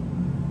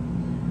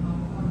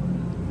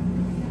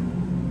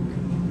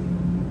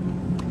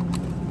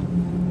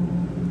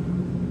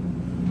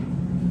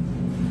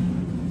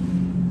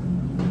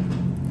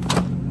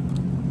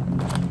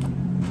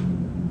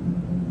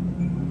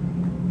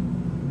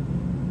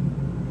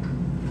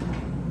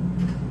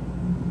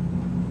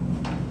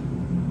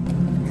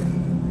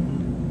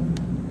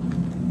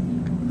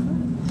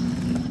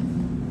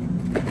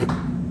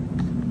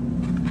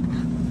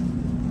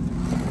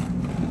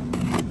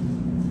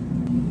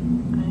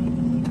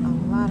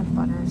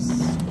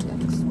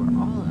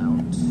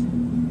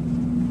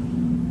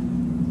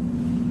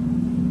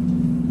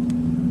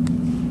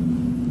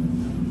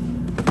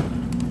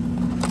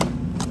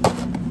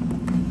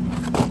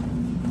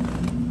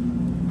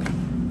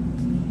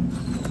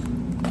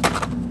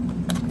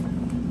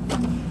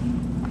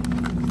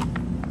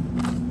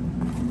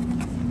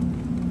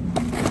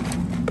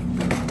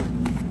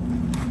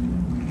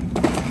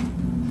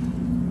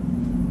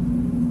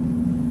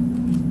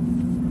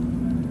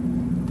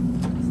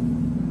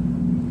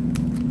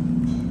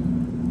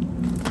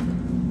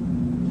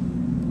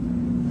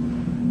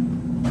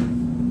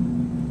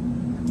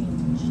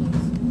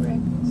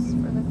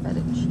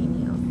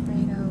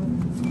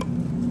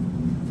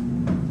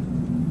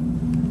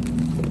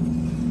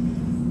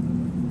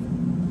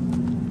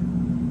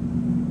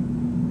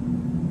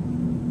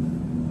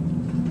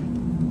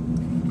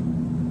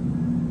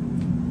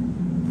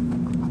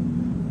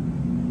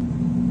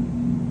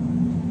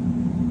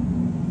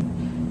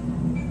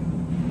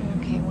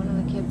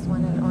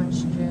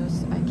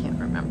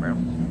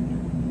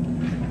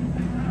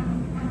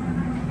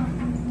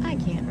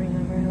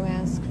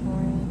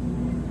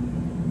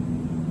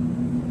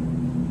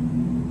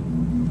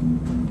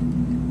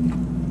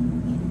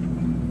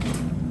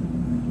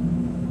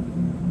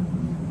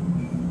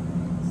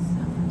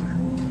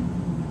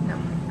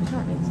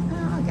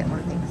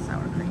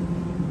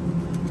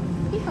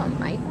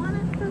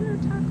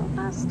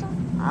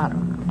 I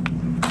don't know.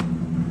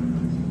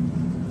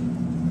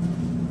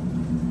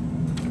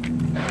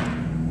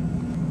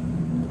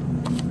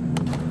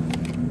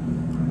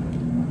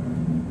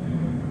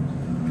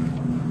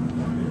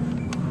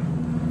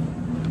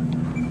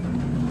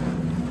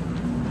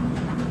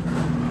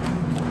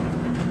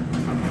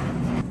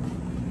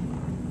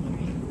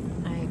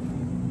 I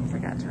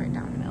forgot to write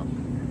down milk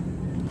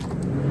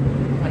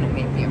when I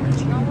made the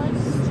original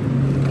list.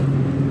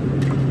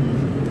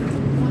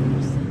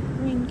 1%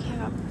 green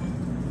cap.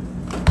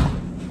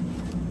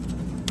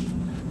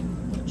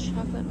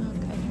 Chocolate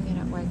milk I can get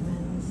at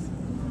Wegmans.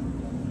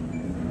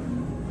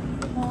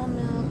 Whole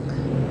milk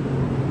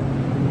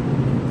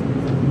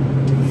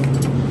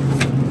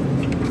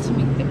to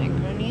make the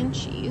macaroni and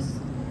cheese.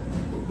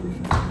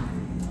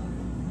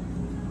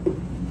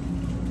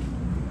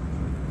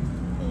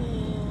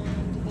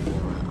 And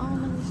vanilla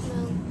almond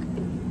milk.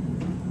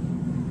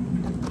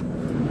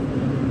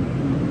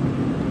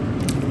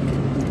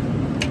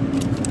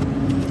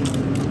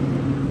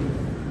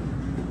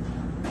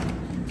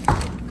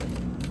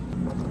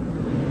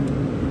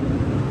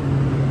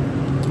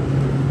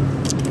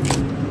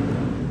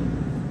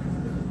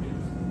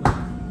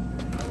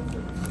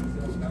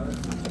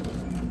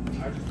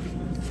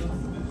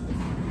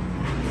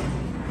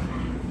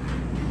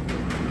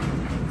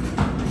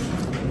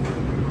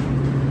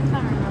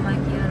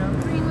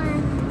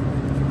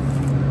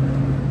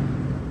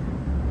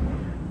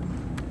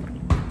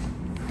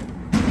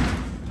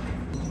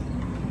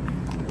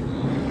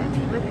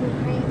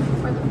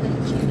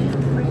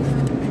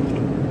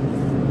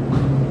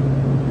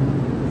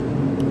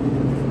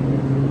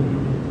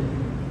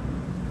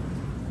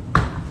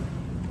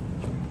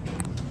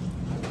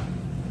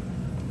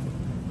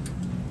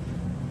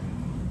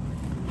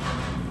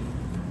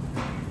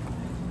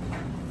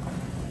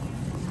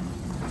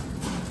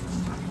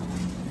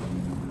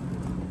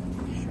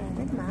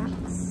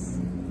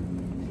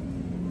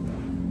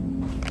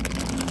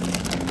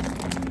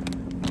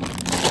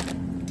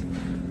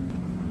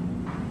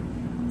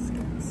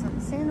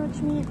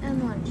 Sandwich meat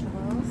and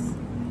Lunchables.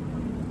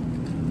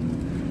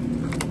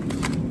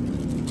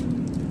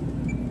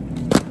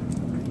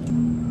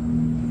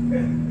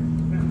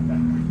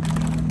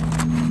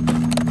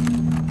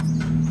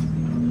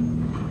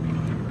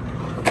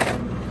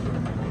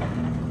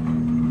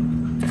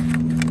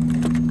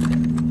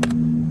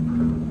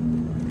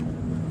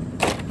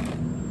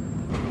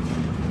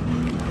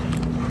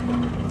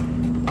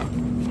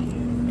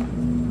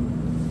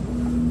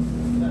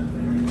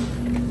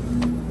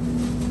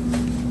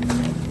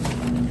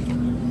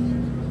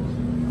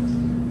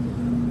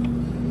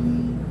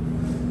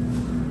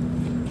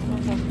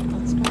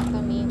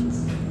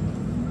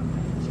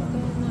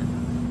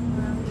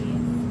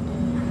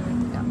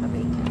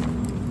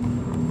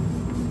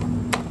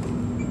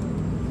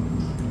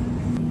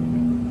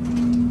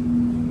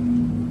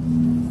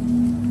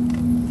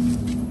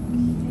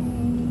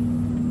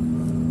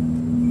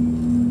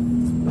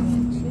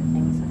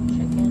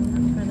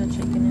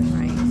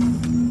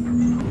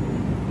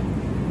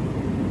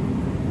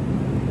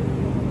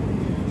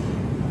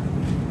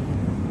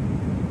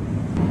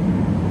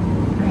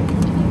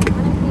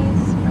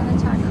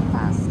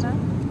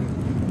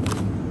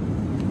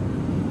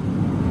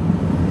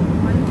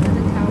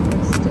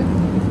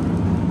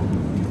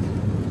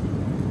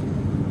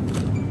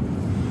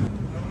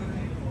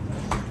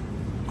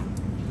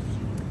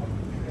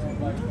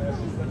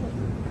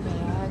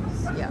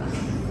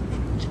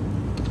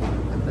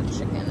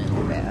 chicken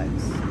in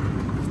bags.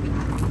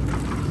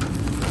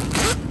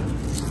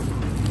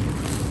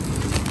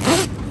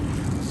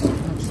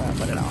 So I'll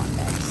put it all in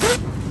bags.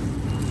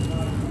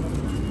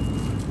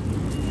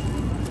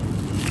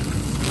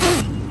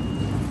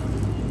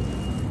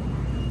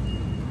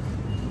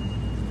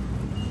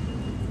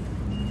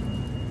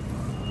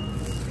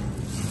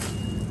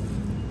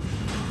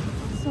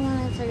 So I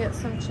wanted to get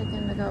some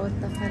chicken to go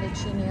with the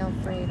fettuccine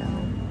alfredo.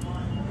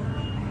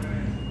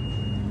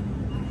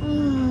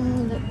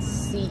 Let's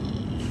see.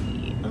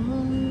 I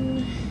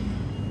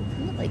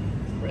like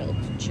grilled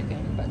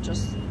chicken, but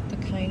just the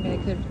kind I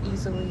could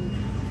easily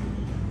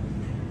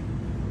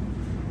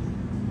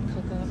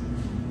cook up.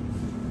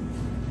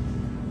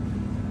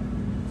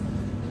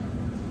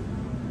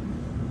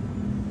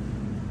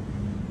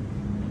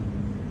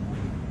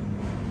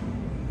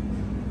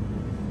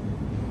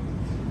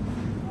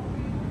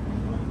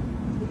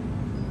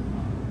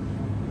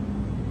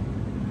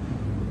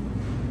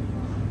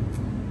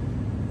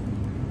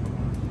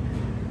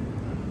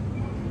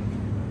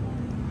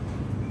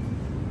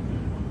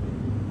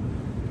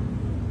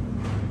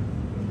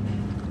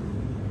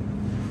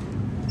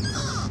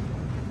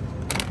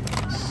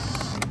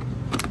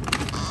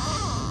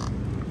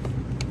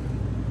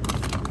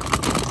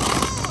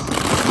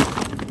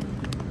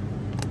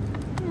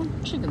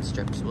 Chicken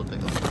strips will do.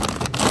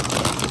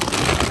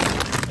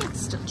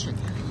 It's still chicken.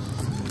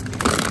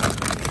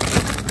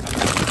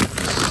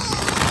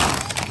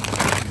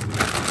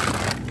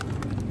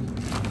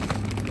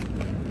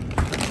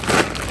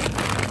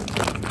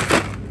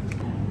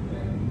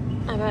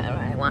 I bet what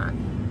I want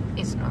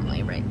is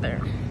normally right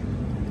there.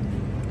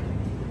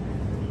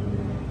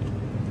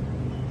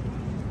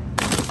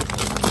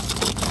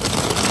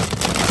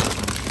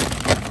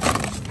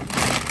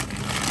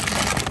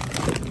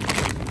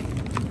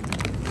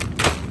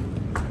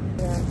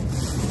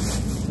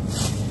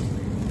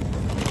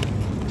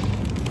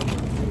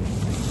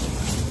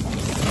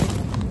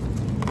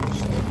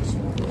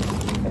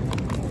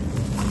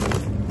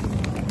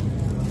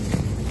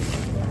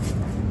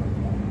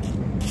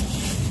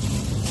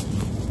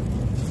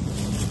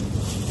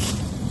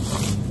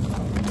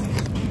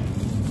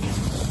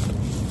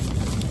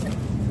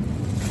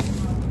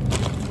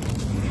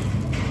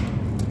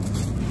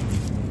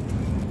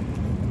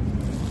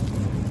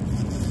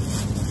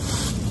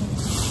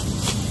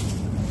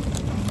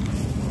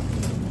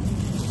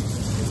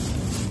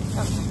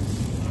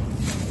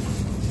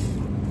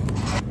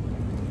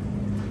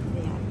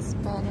 That's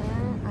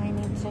better. I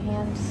need to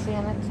hand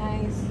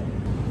sanitize.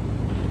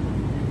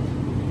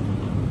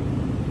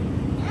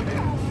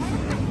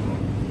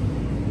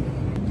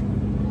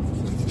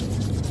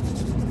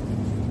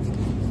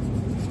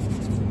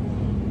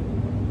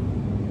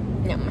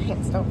 No, my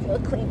hands don't feel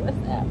clean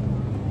with that.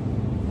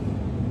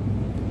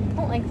 I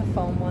don't like the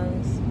foam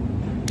ones.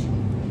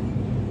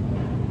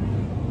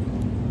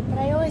 But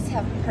I always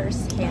have purse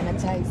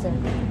sanitizer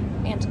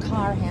and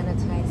car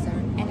sanitizer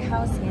and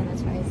house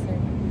sanitizer.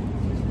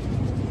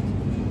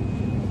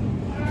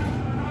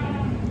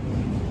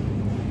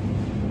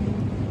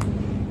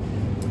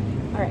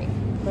 Alright,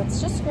 let's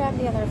just grab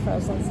the other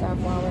frozen stuff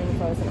while we're in the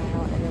frozen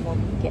aisle, and then we'll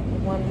get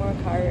one more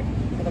cart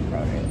for the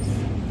produce.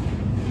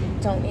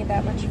 Don't need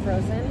that much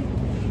frozen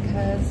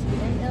because we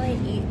didn't really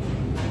eat.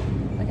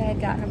 Like, I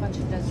had gotten a bunch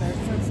of desserts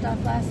and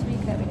stuff last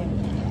week that we didn't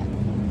eat yet.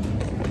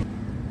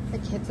 The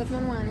kids have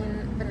been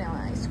wanting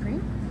vanilla ice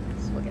cream,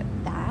 so we'll get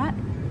that.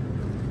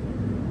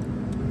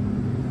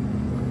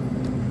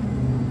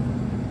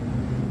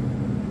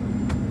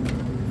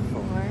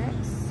 For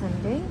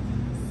Sundays.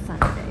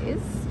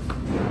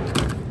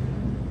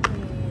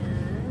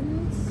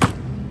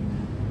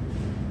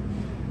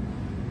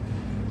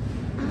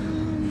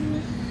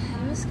 And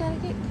I just gotta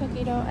get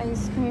cookie dough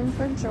ice cream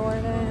for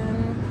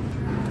Jordan.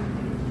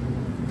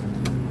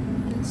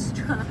 And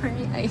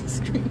strawberry ice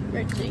cream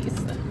for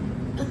Jason.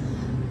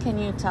 Can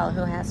you tell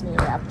who has me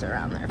wrapped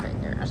around their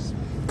fingers?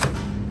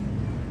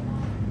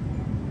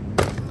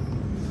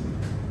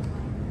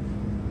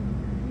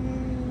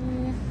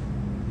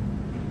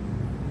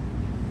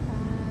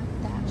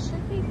 That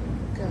should be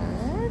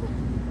good.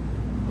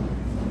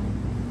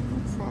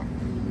 What's that?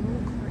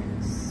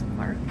 Unicorn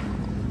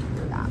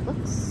Sparkle. That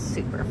looks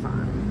super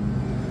fun.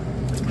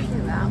 Let's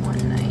do that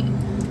one night.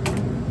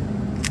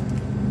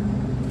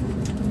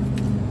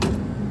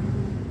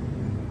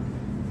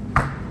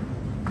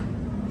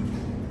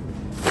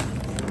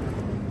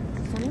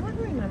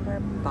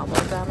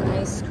 Bubblegum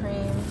ice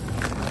cream.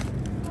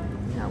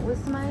 That was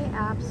my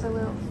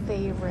absolute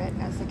favorite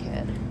as a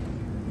kid.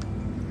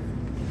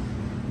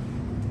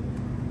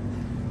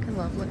 I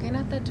love looking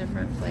at the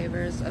different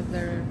flavors of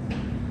their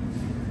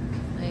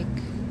like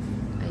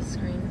ice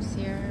creams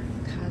here.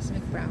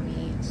 Cosmic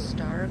Brownie,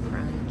 Star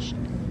Crunch,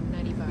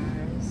 Nutty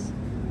Bars,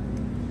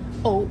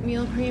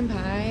 Oatmeal Cream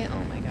Pie.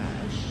 Oh my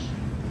gosh.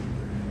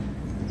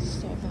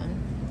 So fun.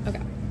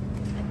 Okay.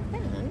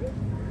 And then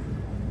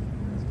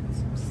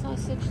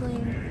sausage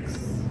links.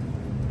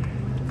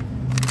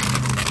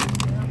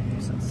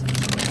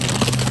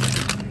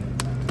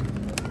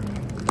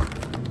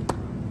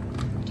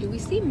 Do we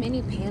see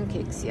mini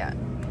pancakes yet?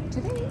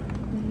 Today,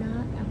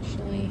 not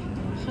actually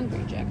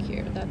Hungry Jack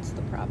here. That's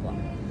the problem.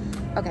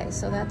 Okay,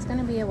 so that's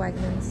gonna be a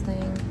Wegmans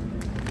thing.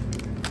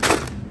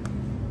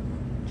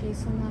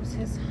 Jason loves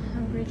his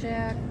Hungry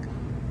Jack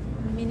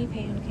mini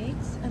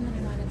pancakes, and then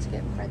I wanted to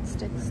get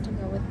breadsticks to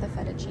go with the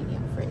fettuccine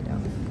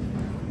alfredo.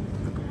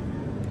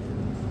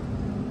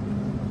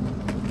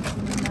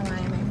 I don't know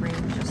why my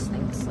brain just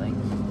thinks like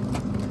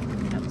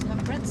you have to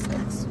have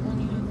breadsticks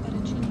when you have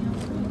fettuccine alfredo.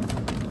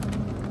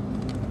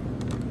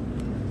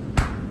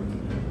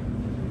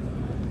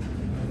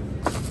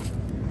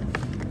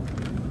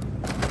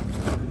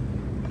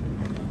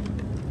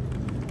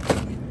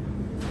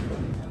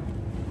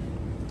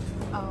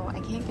 Oh, I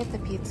can't get the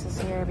pizzas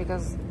here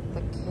because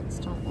the kids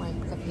don't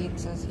like the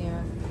pizzas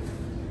here.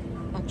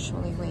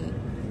 Actually, wait.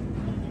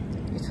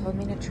 You told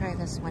me to try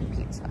this one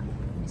pizza.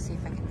 Let me see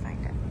if I can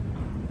find it.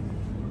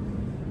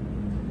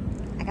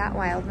 I got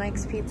Wild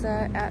Mike's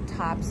pizza at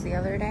Tops the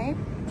other day.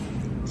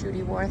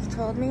 Judy Worth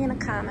told me in a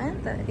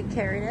comment that he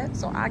carried it,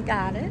 so I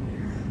got it.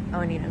 Oh,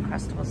 I need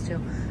Uncrustables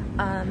too.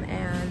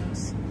 And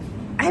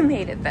I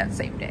made it that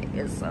same day.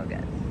 It's so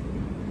good.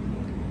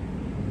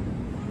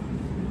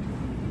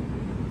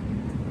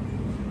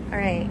 All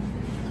right.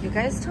 You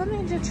guys told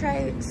me to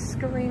try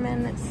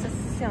Screamin'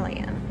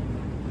 Sicilian,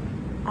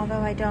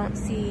 although I don't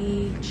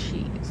see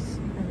cheese,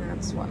 and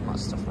that's what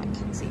most of my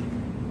kids eat.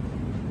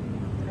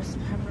 There's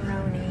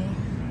pepperoni.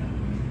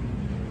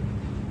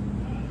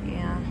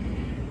 Yeah.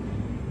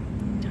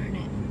 Darn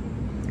it.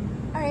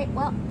 All right,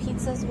 well,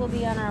 pizzas will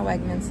be on our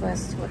Wegmans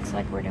list. Looks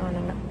like we're doing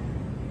a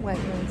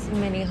Wegmans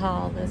mini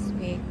haul this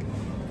week.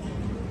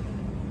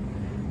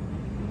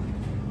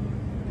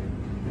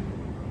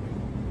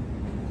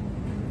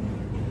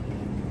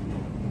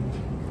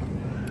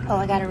 Oh,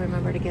 I gotta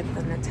remember to get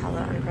the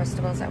Nutella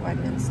Uncrustables at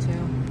Wegmans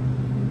too.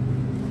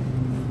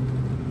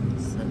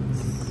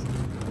 Since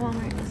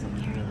Walmart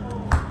doesn't carry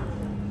them.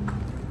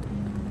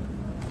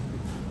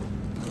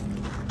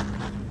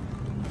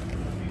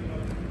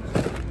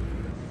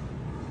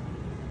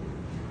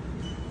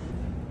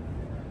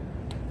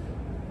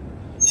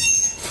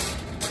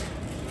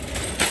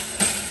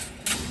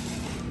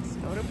 Let's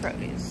go to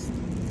produce.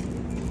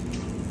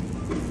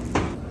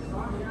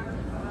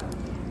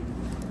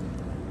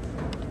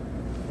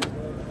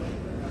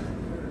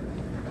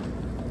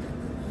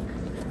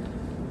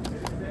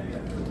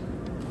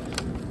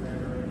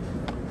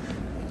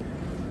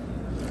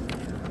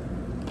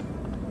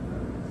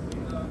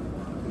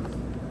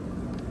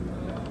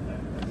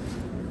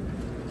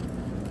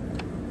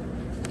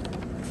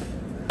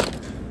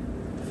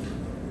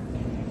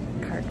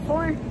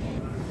 Four.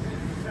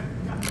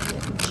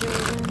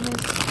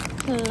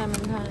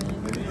 Clementines.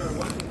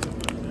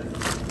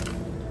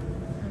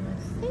 And I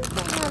think I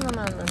have them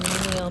on the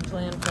meal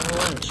plan for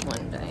lunch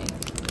one day.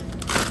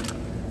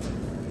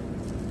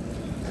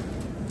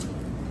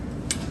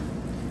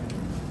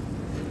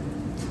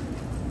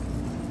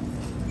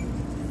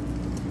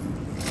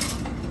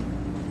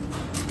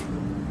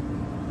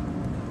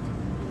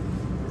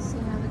 See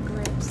how the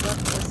grapes look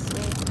this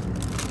week.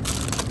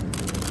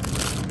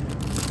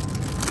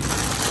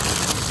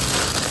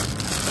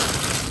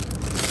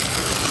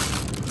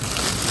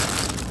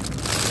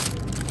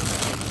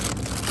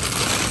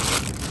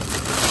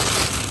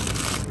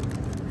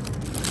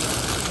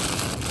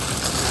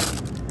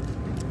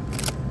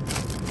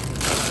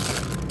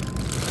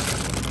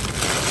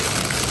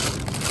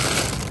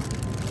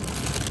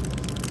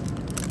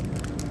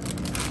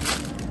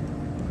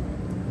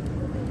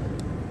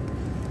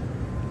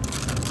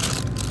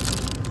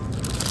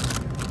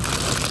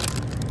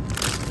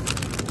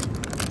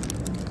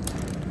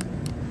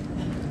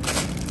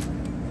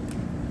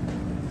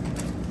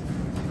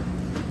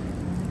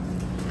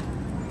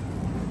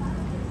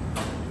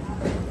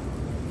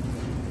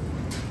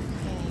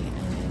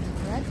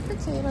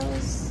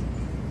 Potatoes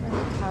for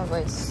the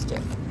cowboy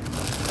stew.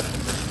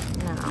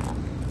 Now,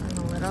 I'm a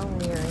little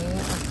leery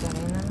of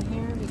getting them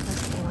here because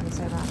the ones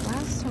I bought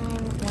last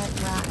time went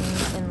rotten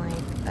in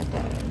like a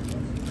day.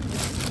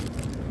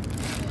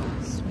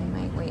 So we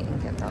might wait and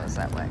get those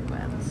at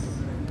Wegmans.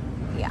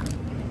 Yeah.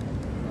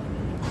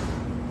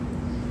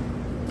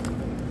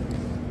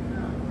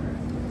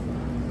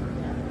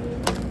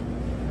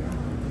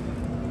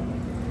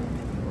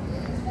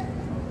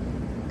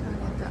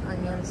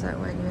 At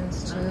Wegmans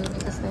too,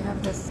 because they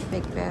have this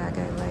big bag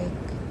I like.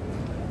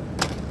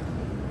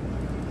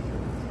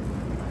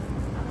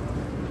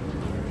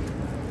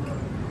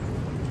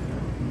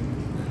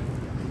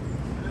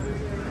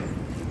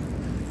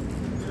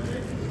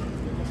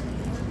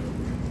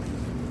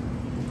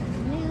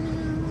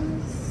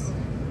 Bananas.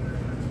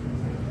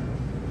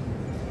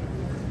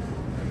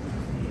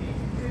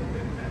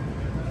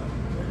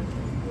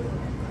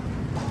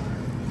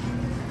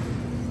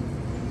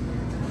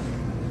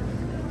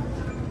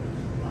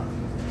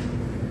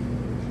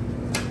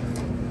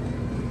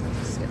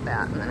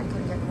 That, and then I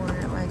can get more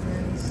at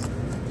Wegmans.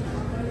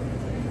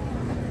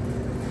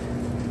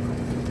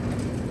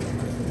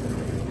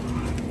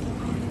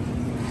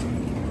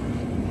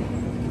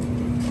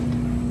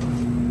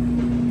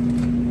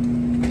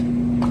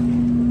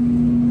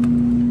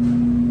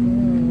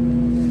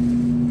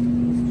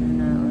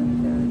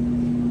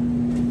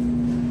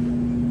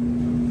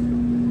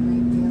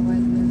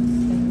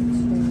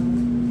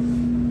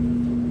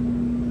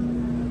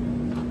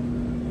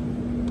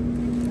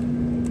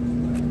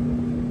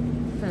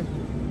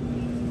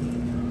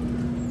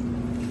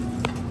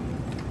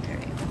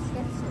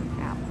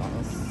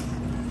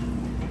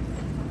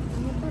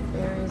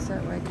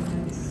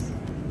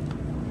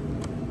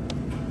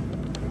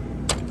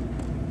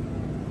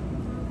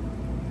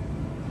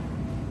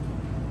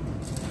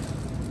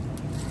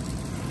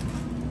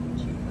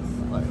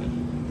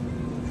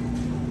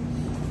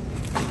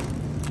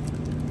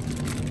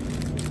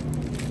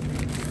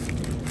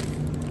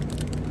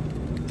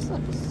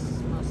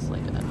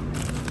 honestly did.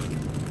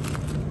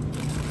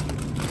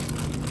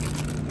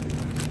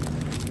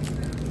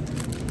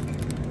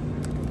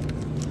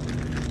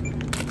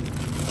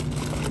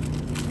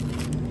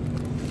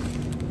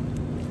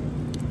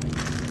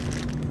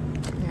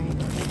 Alright,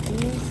 I got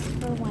these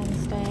for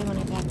Wednesday when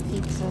I got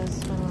pizzas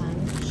for lunch.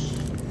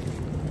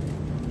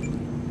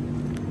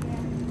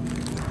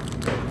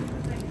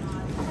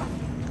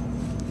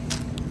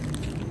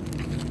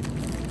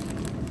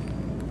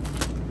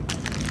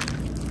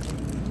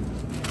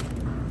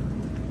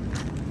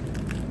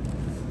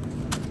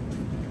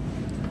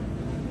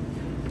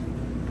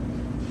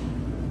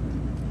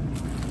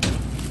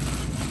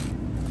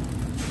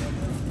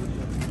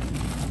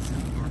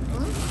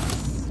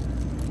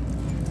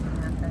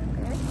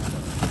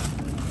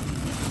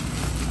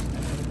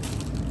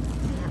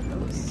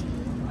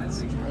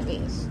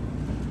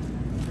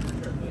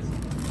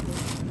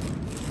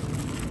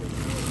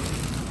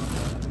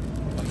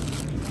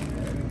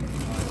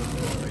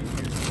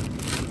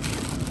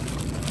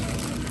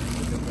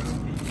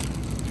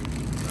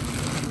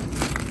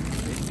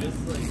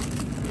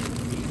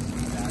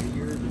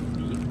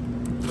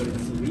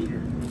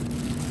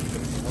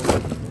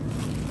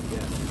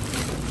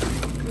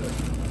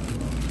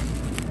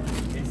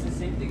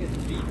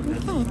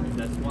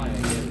 That's why I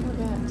get it. We'll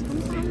get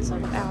 10 pounds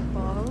of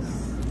apples.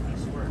 I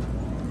swear.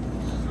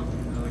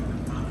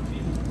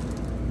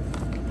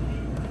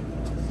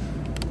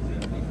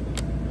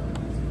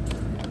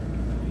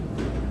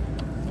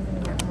 I'm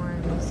gonna get more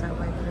of these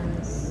Subway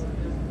pins.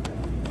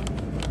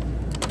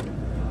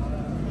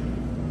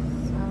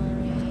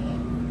 Celery.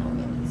 I'll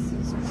get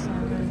Caesar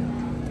salad.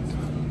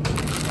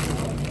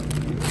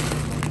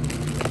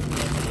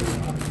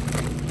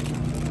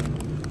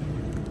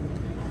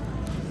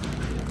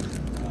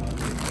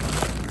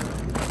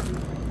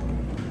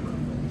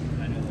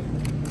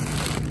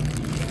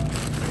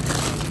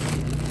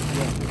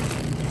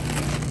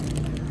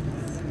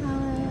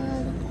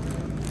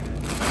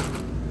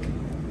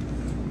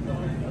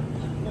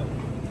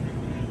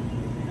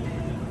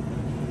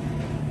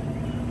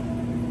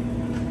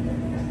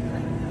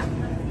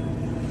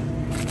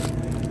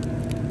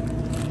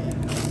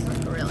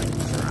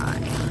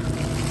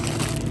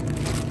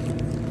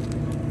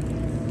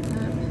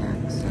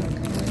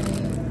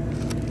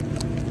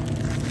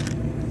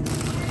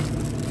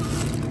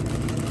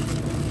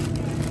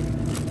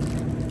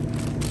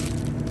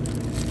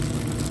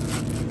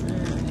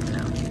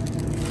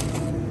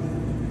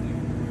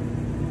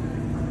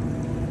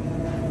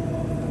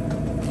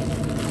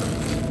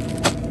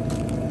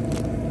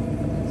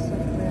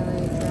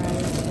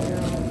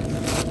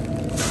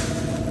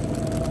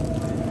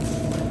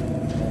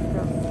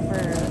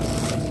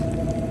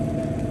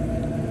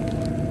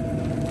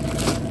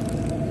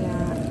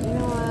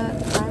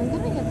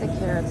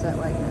 At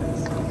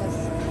Wegmans because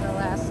the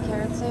last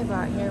carrots I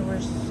bought here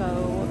were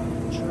so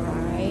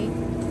dry.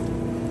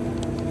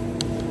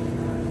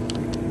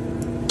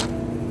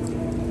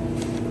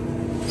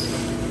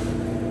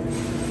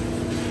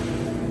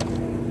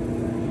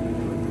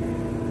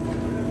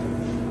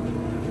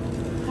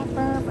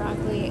 Pepper,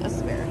 broccoli,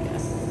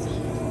 asparagus.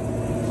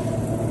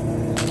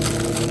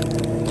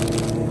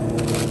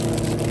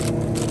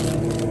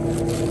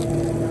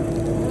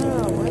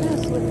 Oh, what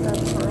is with the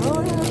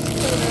produce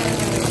today?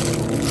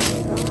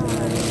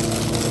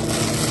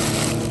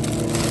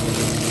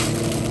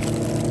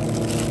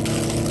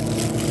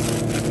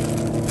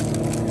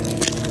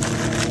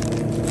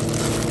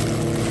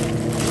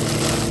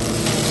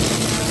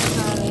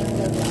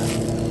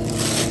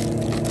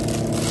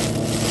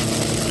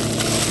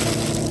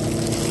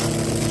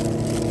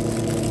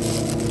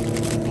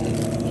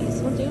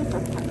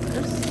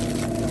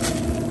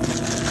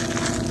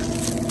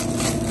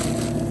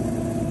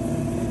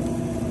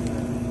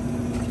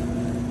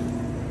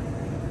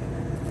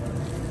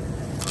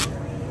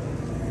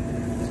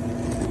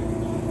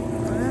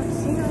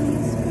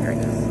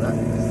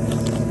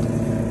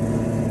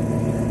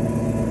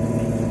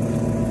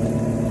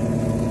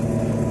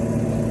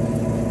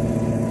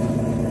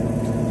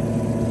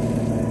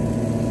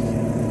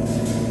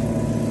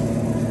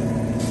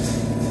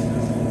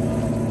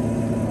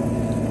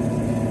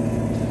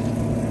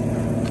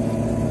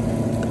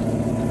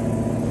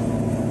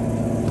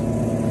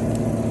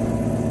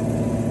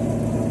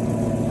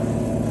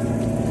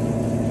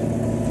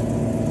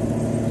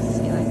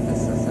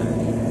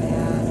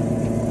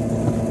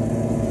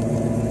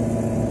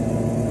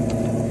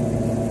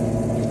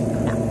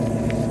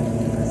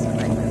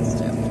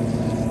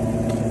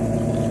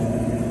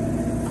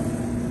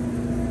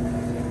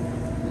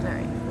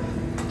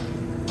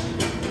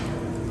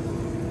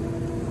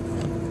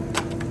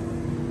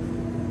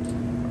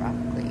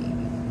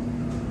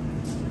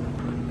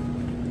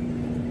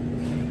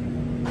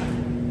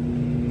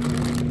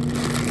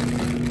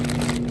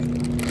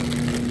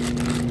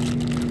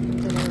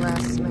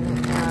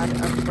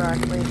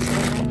 broccoli to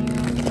the menu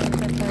and the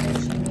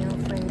fettuccine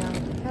Alfredo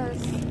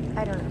because,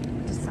 I don't know,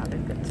 it just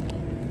sounded good to me.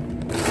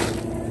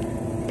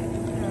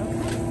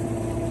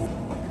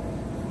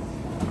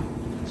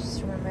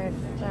 Just remembered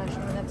Josh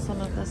wanted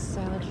some of this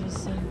salad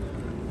dressing.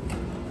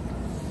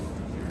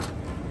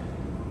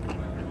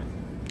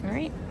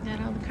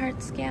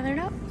 carts gathered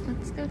up.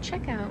 Let's go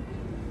check out.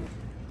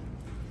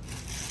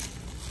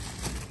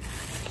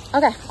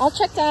 Okay, all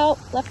checked out.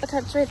 Left the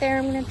carts right there.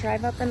 I'm gonna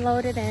drive up and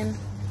load it in.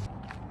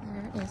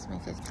 There is my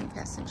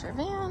 15-passenger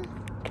van.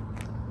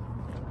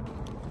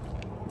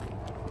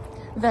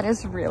 That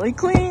is really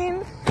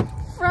clean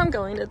from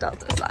going to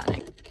Delta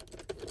Sonic.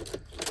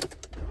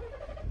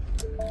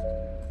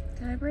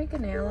 Did I break a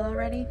nail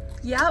already?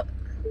 Yep,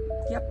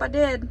 I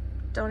did.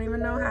 Don't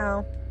even know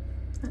how.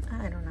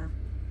 I don't know.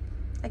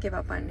 I give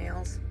up on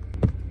nails.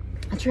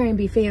 I try and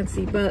be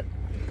fancy, but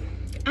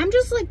I'm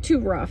just like too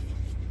rough.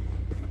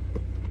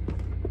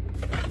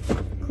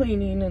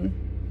 Cleaning and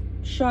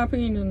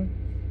shopping and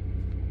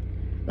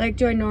like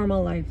doing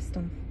normal life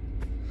stuff.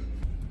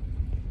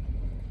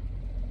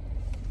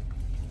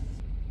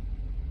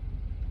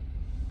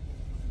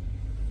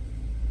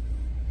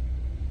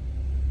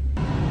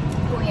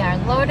 We are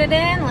loaded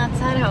in. Let's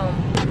head home.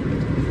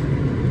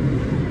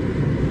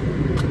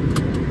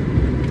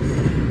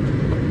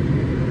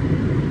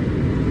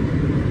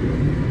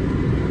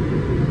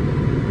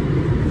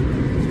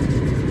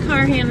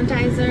 Car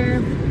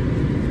sanitizer.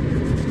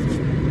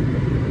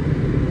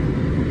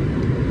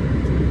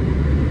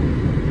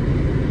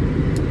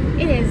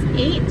 It is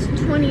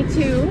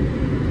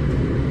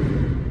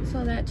 8:22,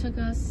 so that took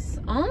us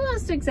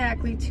almost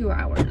exactly 2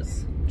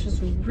 hours, which is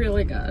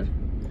really good.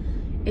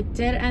 It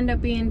did end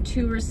up being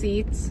 2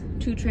 receipts,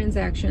 2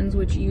 transactions,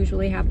 which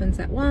usually happens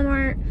at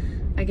Walmart.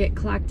 I get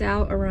clocked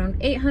out around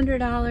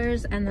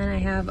 $800, and then I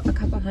have a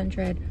couple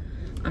hundred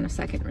on a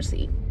second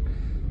receipt.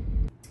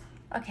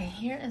 Okay,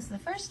 here is the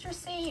first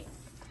receipt.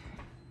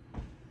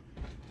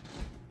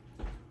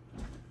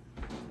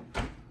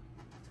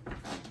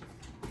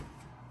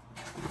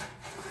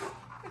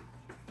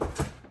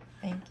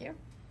 Thank you.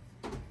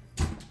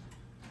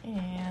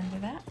 And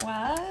that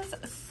was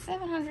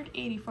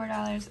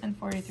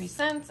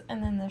 $784.43.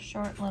 And then the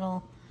short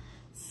little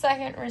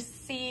second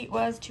receipt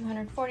was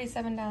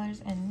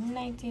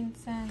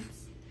 $247.19,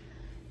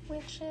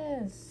 which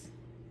is,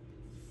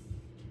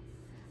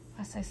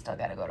 plus I still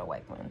gotta go to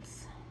White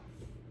Ones.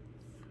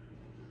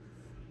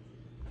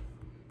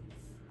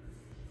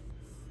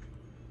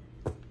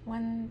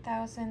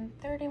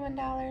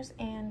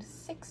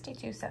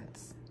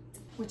 $1,031.62.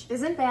 Which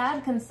isn't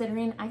bad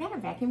considering I got a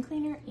vacuum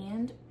cleaner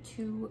and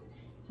 2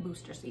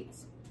 booster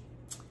seats.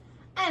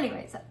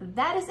 Anyways,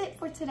 that is it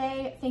for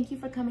today. Thank you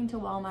for coming to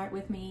Walmart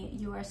with me.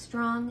 You are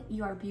strong,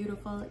 you are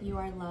beautiful, you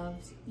are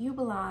loved, you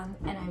belong,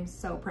 and I'm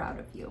so proud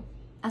of you.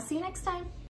 I'll see you next time.